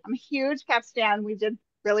DC. I'm a huge Caps fan. We did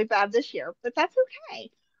really bad this year, but that's okay.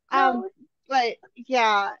 Um, Oh, but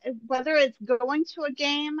yeah, whether it's going to a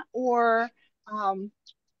game or um,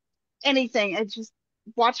 anything, it's just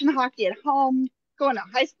watching hockey at home, going to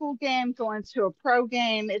a high school game, going to a pro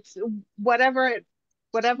game. It's whatever it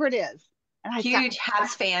is. And I got, huge Habs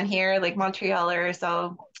fan here, like Montrealer.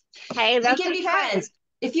 So hey, we that's can be okay. friends.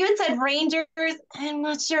 If you had said Rangers, I'm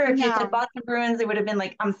not sure. If you had said No. Boston Bruins, it would have been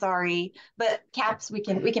like, I'm sorry. But Caps, we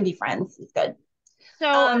can be friends. It's good. So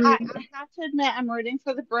Um, I have to admit, I'm rooting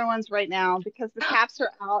for the Bruins right now because the Caps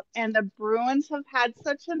are out, and the Bruins have had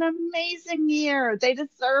such an amazing year. They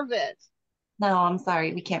deserve it. no, I'm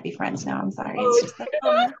sorry. We can't be friends now. I'm sorry. It's Oh, just that.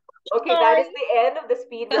 okay, that is Sorry. the end of the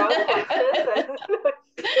speed round questions.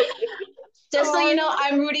 Just so you know,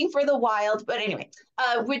 Sorry. I'm rooting for the Wild. But anyway,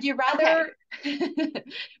 would you Okay. rather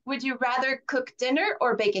would you rather cook dinner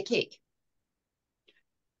or bake a cake?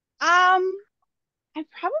 Um, I'd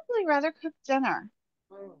probably rather cook dinner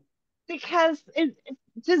Mm. because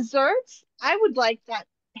desserts, I would like that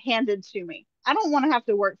handed to me. I don't want to have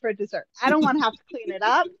to work for a dessert. I don't want to have to clean it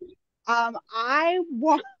up. I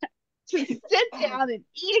want to sit down and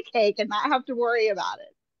eat a cake and not have to worry about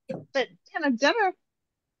it. But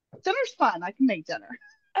dinner's fun. I can make dinner.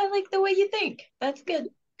 I like the way you think. That's good.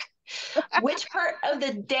 Which part of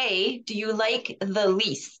the day do you like the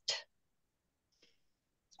least?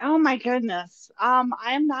 Oh my goodness. I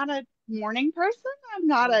am not a morning person. I'm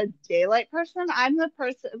not a daylight person. I'm the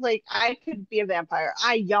person, like, I could be a vampire.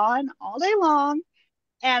 I yawn all day long,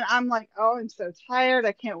 and I'm like, oh, I'm so tired.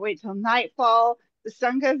 I can't wait till nightfall. The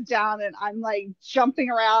sun goes down, and I'm like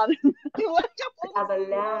jumping around. Like, I'm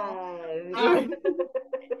alive.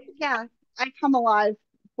 yeah, I come alive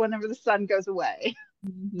whenever the sun goes away.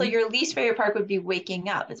 So your least favorite part would be waking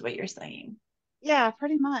up, is what you're saying. Yeah,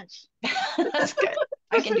 pretty much. That's good.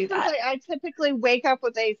 I can do that. I typically wake up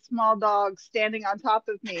with a small dog standing on top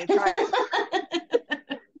of me. It's not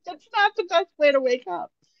the best way to wake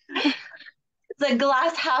up. Is the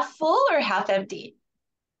glass half full or half empty?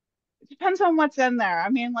 It depends on what's in there. I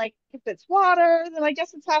mean, like, if it's water, then I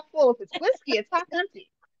guess it's half full. If it's whiskey, it's half empty.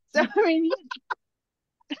 So, I mean,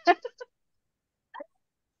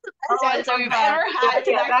 Best answer we've ever had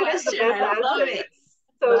to that question. I love it.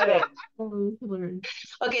 So good.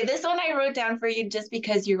 Okay, this one I wrote down for you just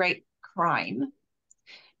because you write crime.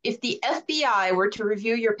 If the FBI were to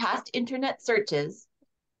review your past internet searches,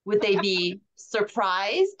 would they be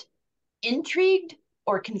surprised, intrigued,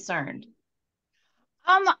 or concerned?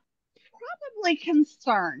 probably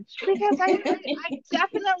concerned because I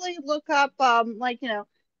definitely look up, like,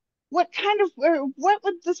 what kind of, what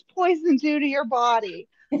would this poison do to your body?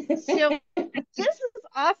 So this is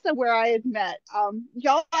also where I admit,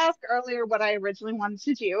 y'all asked earlier what I originally wanted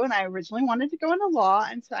to do, and I originally wanted to go into law,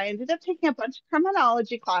 and so I ended up taking a bunch of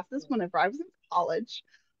criminology classes whenever I was in college.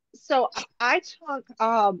 So I took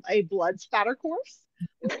a blood spatter course.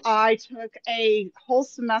 I took a whole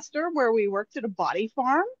semester where we worked at a body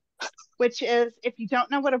farm, which is, if you don't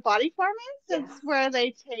know what a body farm is, it's where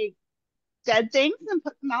they take dead things and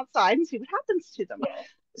put them outside and see what happens to them. Yes.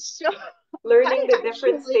 So Learning the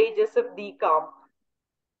different stages of decomp.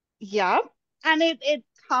 Yeah. And it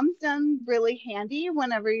comes in really handy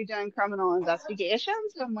whenever you're doing criminal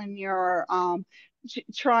investigations and when you're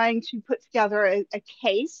trying to put together a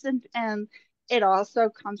case, and it also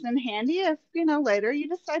comes in handy if later you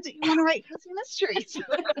decide that you want to write cozy mysteries.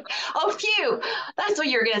 Oh, phew. That's what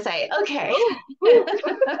you were gonna say. Okay.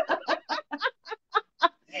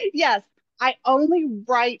 Yes, I only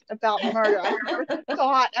write about murder. I've never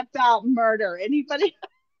thought about murder. Anybody?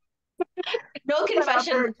 No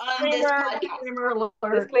confession on this podcast.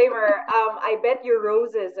 Disclaimer. I bet your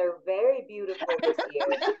roses are very beautiful this year.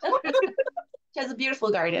 She has a beautiful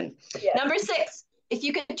garden. Yes. Number 6. If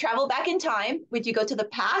you could travel back in time, would you go to the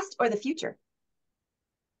past or the future?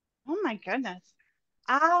 Oh my goodness.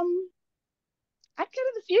 I'd go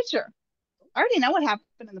to the future. I already know what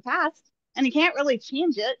happened in the past, and you can't really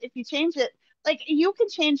change it. If you change it, like, you can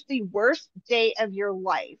change the worst day of your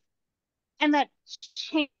life, and that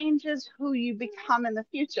changes who you become in the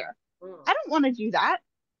future. I don't want to do that.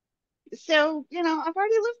 So, I've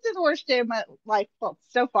already lived through the worst day of my life, well,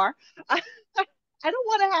 so far. I don't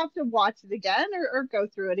want to have to watch it again or go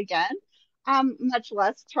through it again, much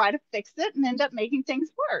less try to fix it and end up making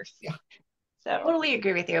things worse. Yeah. So totally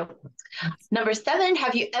agree with you. Number 7,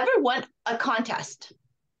 have you ever won a contest?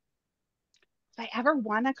 If I ever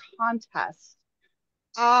won a contest,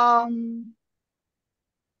 I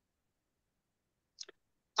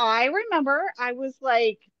remember I was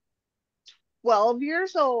like 12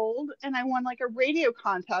 years old and I won like a radio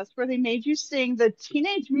contest where they made you sing the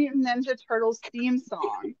Teenage Mutant Ninja Turtles theme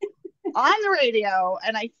song on the radio,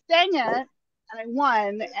 and I sang it and I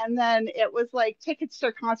won, and then it was like tickets to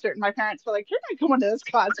a concert, and my parents were like, "You're not going to this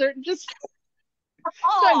concert." And just so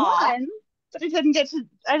I won, but I didn't get to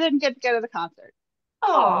go to the concert.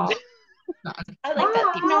 Oh, I like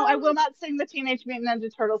that theme. No, I will not sing the Teenage Mutant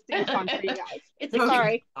Ninja Turtles theme song for you guys. It's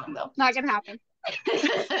sorry, song, though. not gonna happen.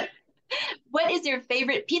 What is your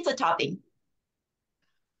favorite pizza topping?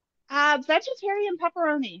 Vegetarian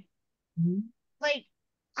pepperoni. Mm-hmm. Like,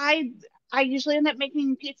 I usually end up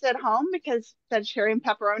making pizza at home because vegetarian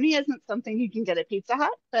pepperoni isn't something you can get at Pizza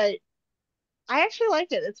Hut, but I actually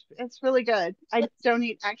like it. It's really good. I don't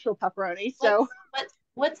eat actual pepperoni, so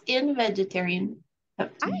what's in vegetarian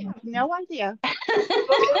pepperoni? I have no idea.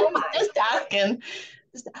 Just asking.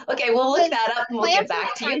 Okay, we'll look that up and we'll get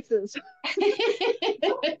back to you.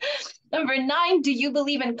 Number 9, do you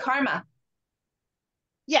believe in karma?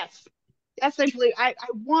 Yes. Yes, I believe. I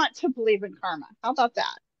want to believe in karma. How about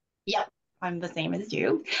that? Yep, I'm the same as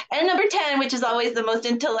you. And number 10, which is always the most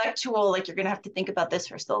intellectual, like you're going to have to think about this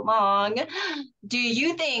for so long. Do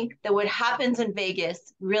you think that what happens in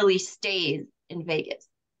Vegas really stays in Vegas?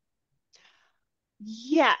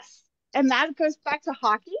 Yes. And that goes back to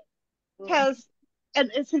hockey because,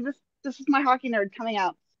 and see, this is my hockey nerd coming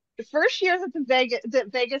out. The first year that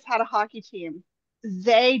Vegas had a hockey team,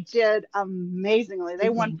 they did amazingly. They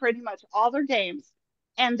won pretty much all their games.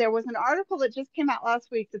 And there was an article that just came out last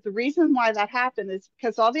week that the reason why that happened is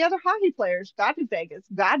because all the other hockey players got to Vegas,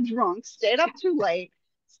 got drunk, stayed up too late,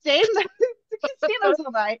 stayed in the casinos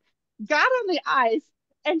all night, got on the ice,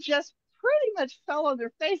 and just pretty much fell on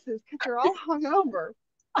their faces because they're all hungover.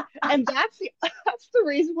 And that's the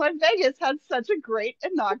reason why Vegas had such a great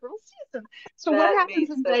inaugural season. So what That happens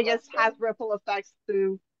makes in so Vegas much has sense. ripple effects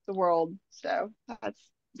through the world. So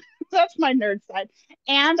that's my nerd side.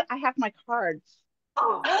 And I have my cards.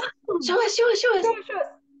 Oh, Show us, show us, show us. show us.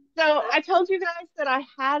 So I told you guys that I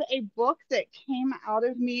had a book that came out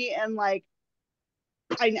of me, and like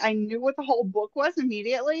I knew what the whole book was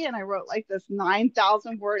immediately, and I wrote like this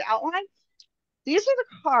 9,000 word outline. These are the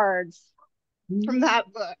cards from that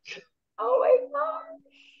book. Oh my God.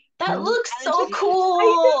 That looks And so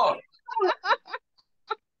cool.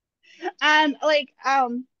 And like I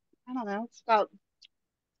don't know, it's about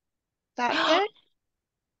that big.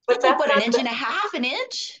 But It's like what, an not inch and a half, an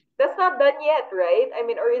inch? that's not done yet, right? I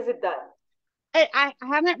mean, or is it done? I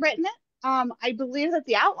haven't written it. I believe that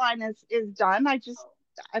the outline is done.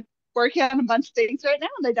 I'm working on a bunch of things right now,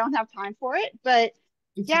 and I don't have time for it. But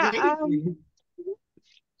It's yeah, waiting.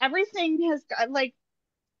 everything has got like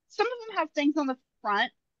some of them have things on the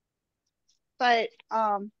front, but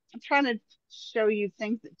I'm trying to show you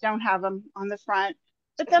things that don't have them on the front.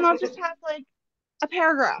 But then I'll just have like a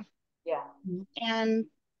paragraph, Yeah. and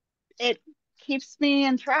it keeps me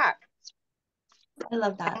in track. I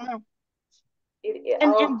love I that. don't know.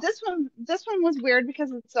 Oh, And this one was weird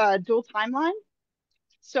because it's a dual timeline.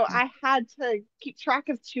 So I had to keep track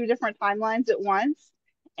of two different timelines at once.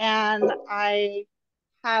 And I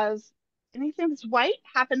have anything that's white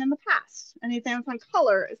happen in the past. Anything that's on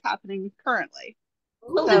color is happening currently.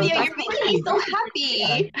 So Olivia, that's you're making me so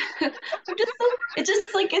happy. I'm just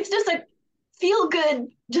so, it's just a feel good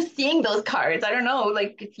just seeing those cards. I don't know,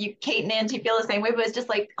 like if you, Kate and Angie, feel the same way, but it's just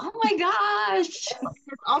like, oh my gosh.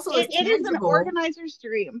 Also, it's it is an tangible. organizer's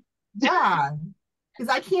dream. Yeah, because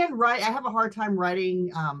I can't write. I have a hard time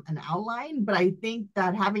writing an outline, but I think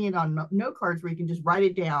that having it on note cards where you can just write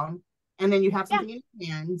it down, and then you have something in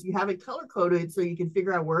your hands, you have it color coded so you can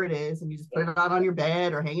figure out where it is, and you just put it out on your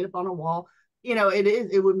bed or hang it up on a wall.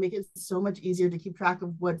 It would make it so much easier to keep track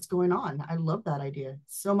of what's going on. I love that idea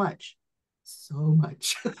so much. So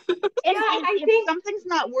much. And if something's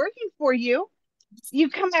not working for you, you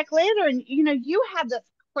come back later and you had this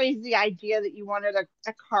crazy idea that you wanted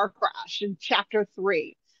a car crash in chapter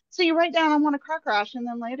 3. So you write down I want a car crash, and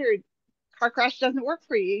then later car crash doesn't work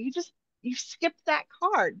for you. You skip that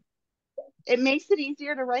card. It makes it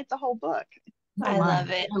easier to write the whole book. I love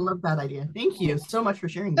it. I love that idea. Thank you so much for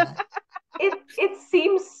sharing that. it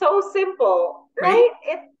seems so simple, right?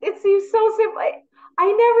 It seems so simple. I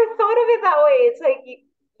never thought of it that way. It's like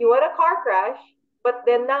you want a car crash, but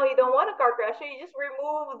then now you don't want a car crash, so you just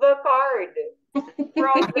remove the card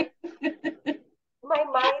from my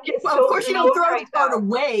mind is Well, so of course, you don't blown throw right the card now.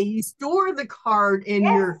 away. You store the card in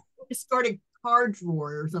Yes. your discarded card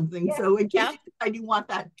drawer or something. Yes. So in case I do want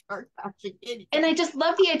that card back again. And I just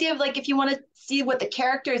love the idea of like if you want to see what the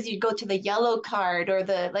characters, you go to the yellow card, or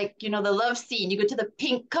the the love scene, you go to the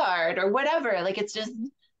pink card or whatever. Like it's just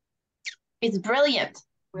it's brilliant.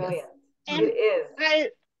 Brilliant. And it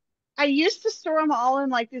is. I used to store them all in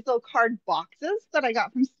like these little card boxes that I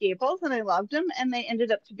got from Staples, and I loved them, and they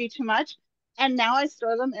ended up to be too much. And now I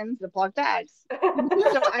store them in Ziploc bags.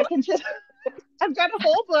 So I can just, I've got a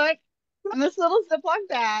whole book in this little Ziploc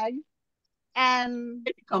bag, and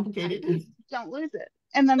It's complicated. don't lose it.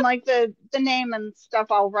 And then like the name and stuff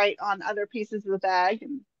I'll write on other pieces of the bag.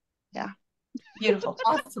 And yeah. Beautiful.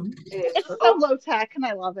 Awesome. It's so low tech, and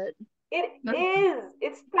I love it. It is.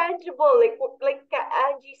 It's tangible, like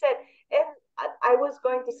Angie said. And I was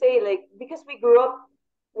going to say, like, because we grew up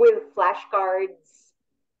with flashcards,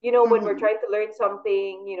 when we're trying to learn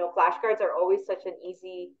something, flashcards are always such an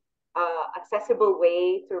easy, accessible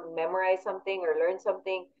way to memorize something or learn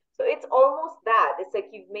something. So it's almost that. It's like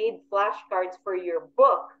you've made flashcards for your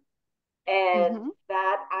book, and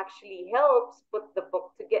that actually helps put the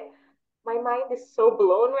book together. My mind is so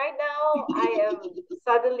blown right now. I am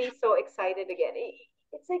suddenly so excited again.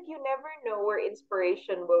 It's like you never know where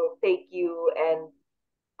inspiration will take you, and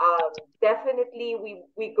definitely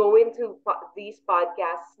we go into these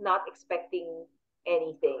podcasts not expecting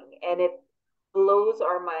anything, and it blows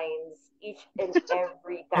our minds each and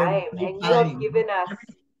every time. And you have given us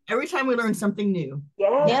every time we learn something new.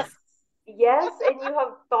 Yes. Yes, and you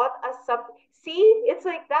have taught us something. See, it's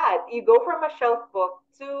like that. You go from a shelf book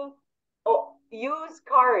to use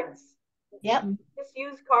cards Yep. Just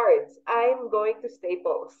use cards. I'm going to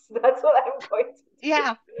Staples. That's what I'm going to do.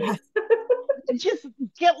 Yeah. Just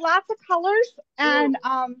get lots of colors, and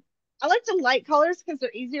I like the light colors because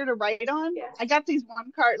they're easier to write on. Yes. I got these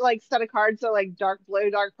one card like set of cards that are like dark blue,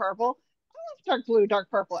 dark purple. I love dark blue, dark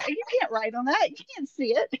purple. And you can't write on that. You can't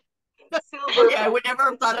see it. Silver. Okay, I would never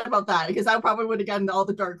have thought about that because I probably would have gotten all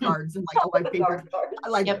the dark cards and like all my favorite,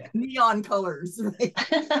 like neon colors. Right?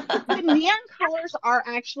 The neon colors are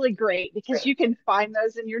actually great because you can find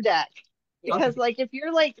those in your deck. Because like if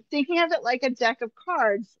you're like thinking of it like a deck of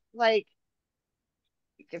cards, like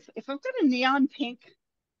if I've got a neon pink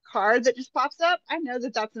card that just pops up, I know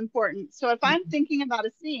that that's important. So if I'm thinking about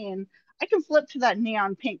a scene, I can flip to that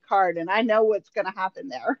neon pink card and I know what's going to happen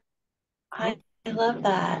there. I love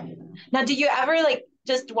that. Now, do you ever like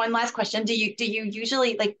just one last question? Do you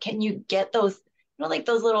usually like can you get those, like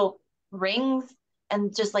those little rings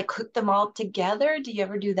and just like hook them all together? Do you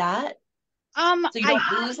ever do that? So you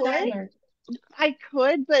don't lose them or I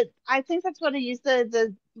could, but I think that's what I use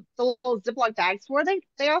the little Ziploc bags for.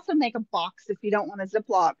 They also make a box if you don't want a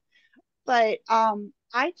Ziploc. But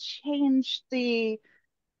I changed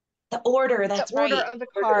order, the that's order right. of the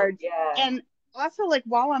cards. Yeah. And also like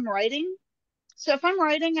while I'm writing, so if I'm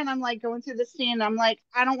writing and I'm like going through the scene, I'm like,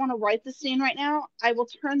 I don't want to write the scene right now. I will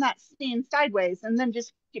turn that scene sideways and then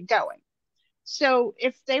just keep going. So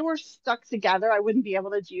if they were stuck together, I wouldn't be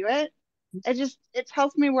able to do it. It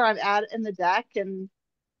tells me where I'm at in the deck, and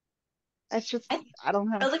it's just I don't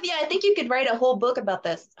know. Olivia, I think you could write a whole book about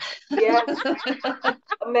this. Yes.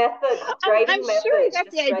 A method, I'm method. sure you got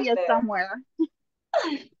the right idea there. somewhere.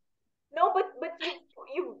 No, but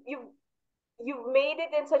you've made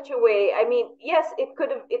it in such a way. I mean, yes, it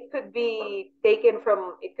could be taken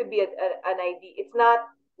from, it could be an idea. It's not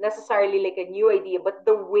necessarily like a new idea, but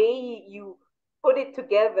the way you put it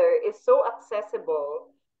together is so accessible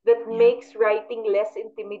that makes writing less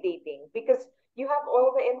intimidating because you have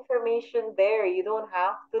all the information there. You don't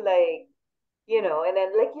have to like, and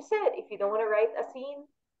then like you said, if you don't want to write a scene,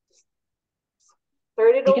 just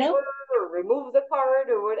turn it over or remove the card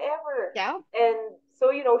or whatever. Yeah. And so,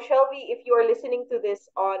 Shelby, if you are listening to this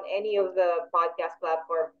on any of the podcast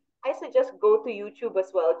platform, I suggest go to YouTube as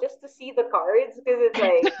well just to see the cards because it's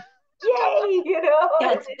like, yay,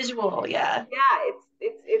 Yeah, it's visual. Yeah. Yeah,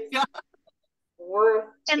 it's worth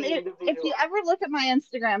And seeing the if you visual. ever look at my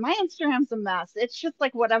Instagram's a mess. It's just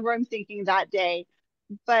like whatever I'm thinking that day.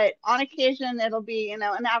 But on occasion, it'll be, an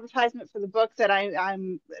advertisement for the book that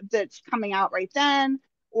I'm that's coming out right then,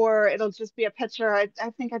 or it'll just be a picture. I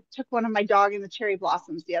think I took one of my dog in the cherry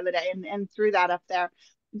blossoms the other day and threw that up there.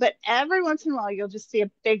 But every once in a while, you'll just see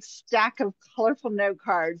a big stack of colorful note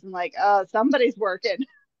cards and like, oh, somebody's working.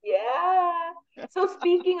 Yeah. So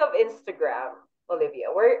speaking of Instagram, Olivia,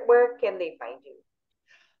 where can they find you?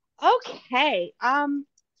 Okay.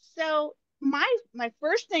 So my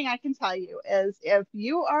first thing I can tell you is if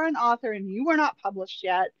you are an author and you were not published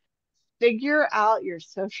yet, figure out your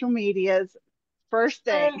social medias first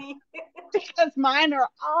thing Really? because mine are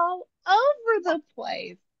all over the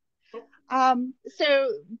place. So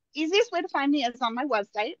easiest way to find me is on my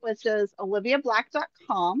website, which is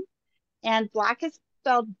oliviablack.com, and Black is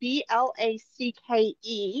spelled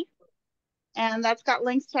Blacke, and that's got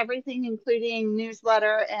links to everything, including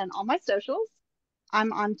newsletter and all my socials.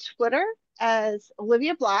 I'm on Twitter as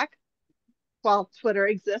Olivia Black. Well, Twitter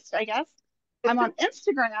exists, I guess. I'm on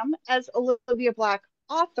Instagram as Olivia Black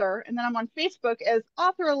author, and then I'm on Facebook as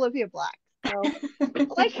author Olivia Black. So,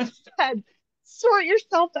 like I said, sort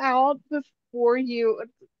yourself out before you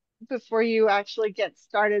actually get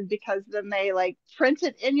started because then they like print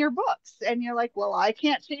it in your books and you're like, well, I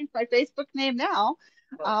can't change my Facebook name now.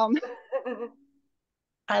 I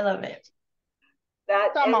love it.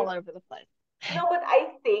 That So I'm all over the place. No, but I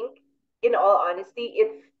think, in all honesty,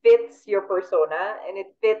 it fits your persona and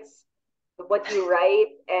it fits what you write.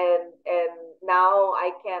 And now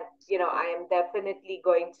I can't, I am definitely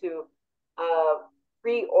going to uh,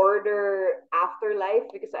 pre-order Afterlife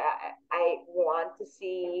because I want to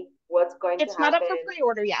see what's going to It's not up happen. for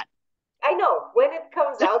pre-order yet. I know when it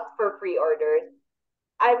comes out for pre-order,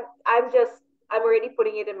 I'm already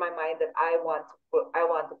putting it in my mind that I want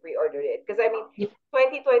to pre-order it because I mean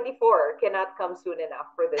 2024 cannot come soon enough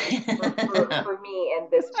for this for me and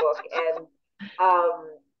this book. And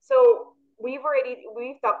so we've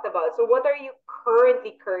talked about, so what are you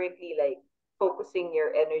currently like focusing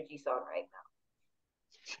your energies on right now?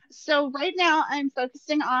 So right now I'm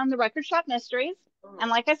focusing on the Record Shop Mysteries. And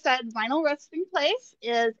like I said, Vinyl Resting Place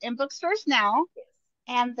is in bookstores now. Yes.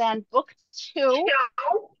 And then book 2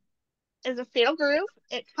 is A Fatal Groove.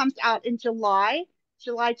 It comes out in July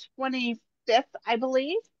 25th, I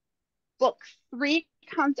believe. book 3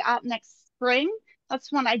 comes out next spring. That's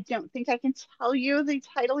one I don't think I can tell you the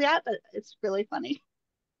title yet, but it's really funny.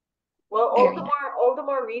 Well, all the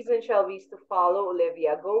more reason, Shelby's, to follow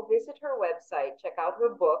Olivia. Go visit her website, check out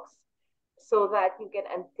her books, so that you can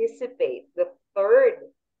anticipate the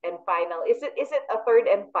third and final. Is it a third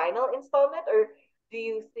and final installment, or do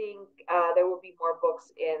you think there will be more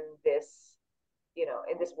books in this,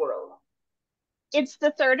 in this world? It's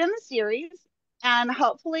the third in the series, and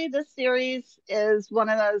hopefully this series is one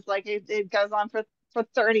of those, like, it goes on for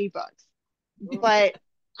 30 books. But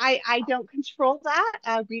I don't control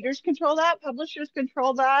that. Readers control that. Publishers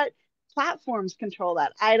control that. Platforms control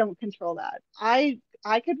that. I don't control that.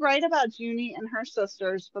 I could write about Junie and her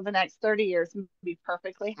sisters for the next 30 years and be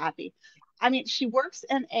perfectly happy. I mean, she works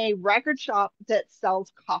in a record shop that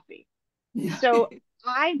sells coffee. So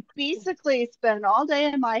I basically spend all day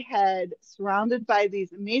in my head surrounded by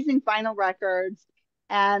these amazing vinyl records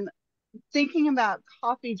and thinking about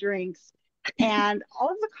coffee drinks. And all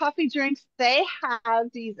of the coffee drinks, they have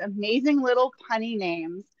these amazing little punny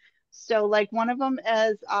names. So, like, one of them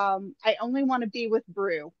is I only want to be with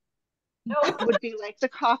brew. Would be like the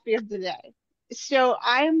coffee of the day. So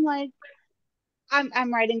I'm like,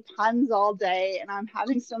 I'm writing puns all day and I'm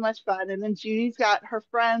having so much fun. And then Junie's got her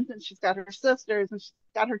friends and she's got her sisters and she's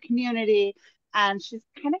got her community, and she's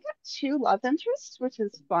kind of got 2 love interests, which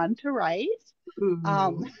is fun to write.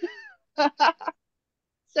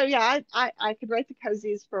 So yeah, I could write the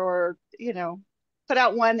cozies for, put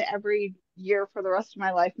out one every year for the rest of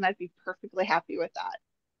my life, and I'd be perfectly happy with that.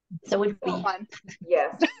 So would we. Fun.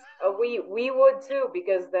 Yes, we would too,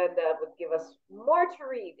 because then that would give us more to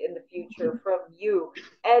read in the future from you.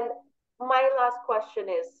 And my last question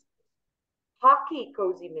is, hockey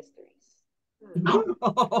cozy mysteries.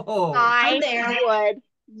 I would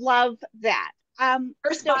love that.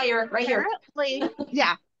 First buyer right here.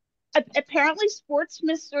 Yeah. Apparently sports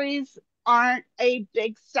mysteries aren't a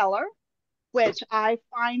big seller, which I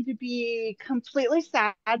find to be completely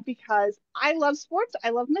sad, because I love sports,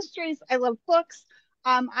 I love mysteries, I love books.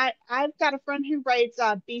 I've got a friend who writes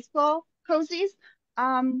baseball cozies.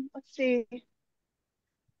 Let's see. Can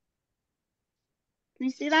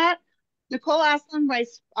you see that? Nicole Aslan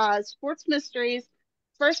writes sports mysteries.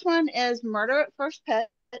 First one is Murder at First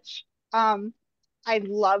Pitch. I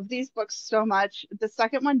love these books so much. The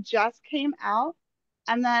second one just came out.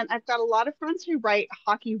 And then I've got a lot of friends who write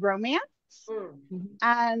hockey romance.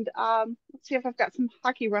 And let's see if I've got some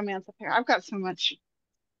hockey romance up here. I've got some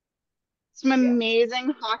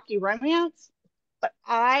amazing hockey romance, but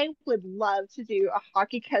I would love to do a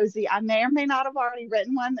hockey cozy. I may or may not have already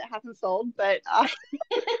written one that hasn't sold, but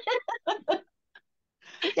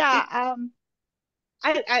yeah,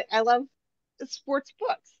 I love sports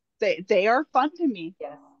books. They are fun to me.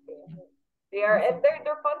 Yes, they are, and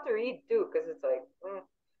they're fun to read too, because it's like,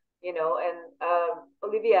 And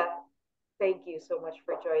Olivia, thank you so much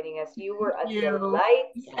for joining us. You were a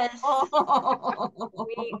delight. Yes.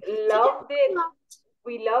 We loved it.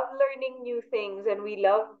 We love learning new things, and we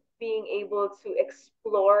love being able to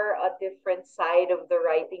explore a different side of the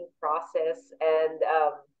writing process. And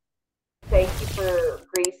thank you for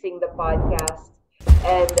gracing the podcast.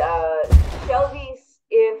 And Shelby's,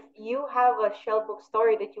 if you have a Shell Book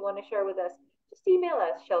story that you want to share with us, just email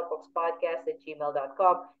us,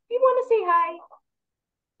 shelfbookspodcast@gmail.com. If you want to say hi,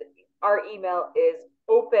 our email is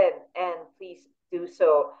open, and please do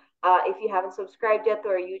so. If you haven't subscribed yet to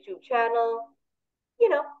our YouTube channel,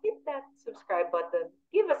 hit that subscribe button,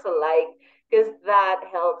 give us a like, because that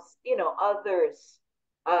helps, others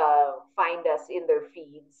find us in their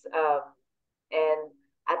feeds. And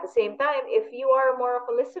at the same time, if you are more of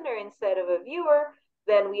a listener instead of a viewer,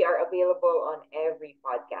 then we are available on every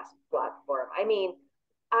podcast platform. I mean,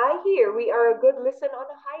 I hear we are a good listen on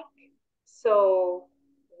a hike. So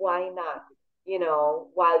why not?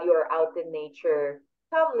 While you're out in nature,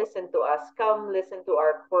 come listen to us. Come listen to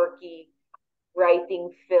our quirky,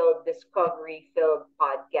 writing-filled, discovery-filled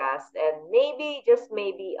podcast. And maybe, just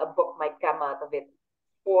maybe, a book might come out of it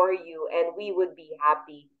for you. And we would be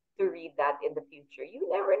happy to read that in the future. You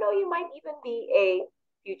never know. You might even be a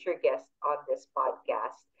future guest on this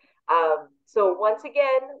podcast. So once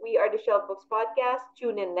again, we are the Shelf Books Podcast.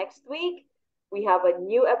 Tune in next week. We have a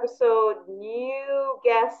new episode, new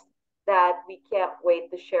guest that we can't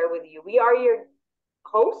wait to share with you. We are your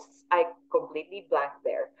hosts. I completely blanked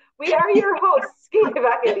there. We are your hosts, Kate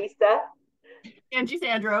Evangelista, Angie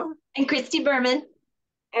Sandro, and Christy Berman.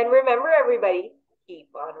 And remember, everybody, keep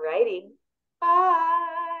on writing.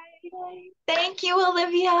 Bye. Thank you,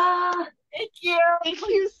 Olivia. Thank you. Thank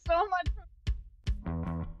you so much.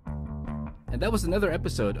 And that was another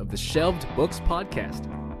episode of the Shelved Books Podcast.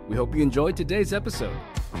 We hope you enjoyed today's episode.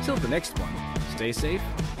 Till the next one, stay safe,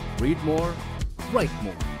 read more, write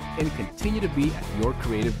more, and continue to be at your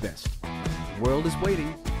creative best. The world is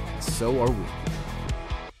waiting, and so are we.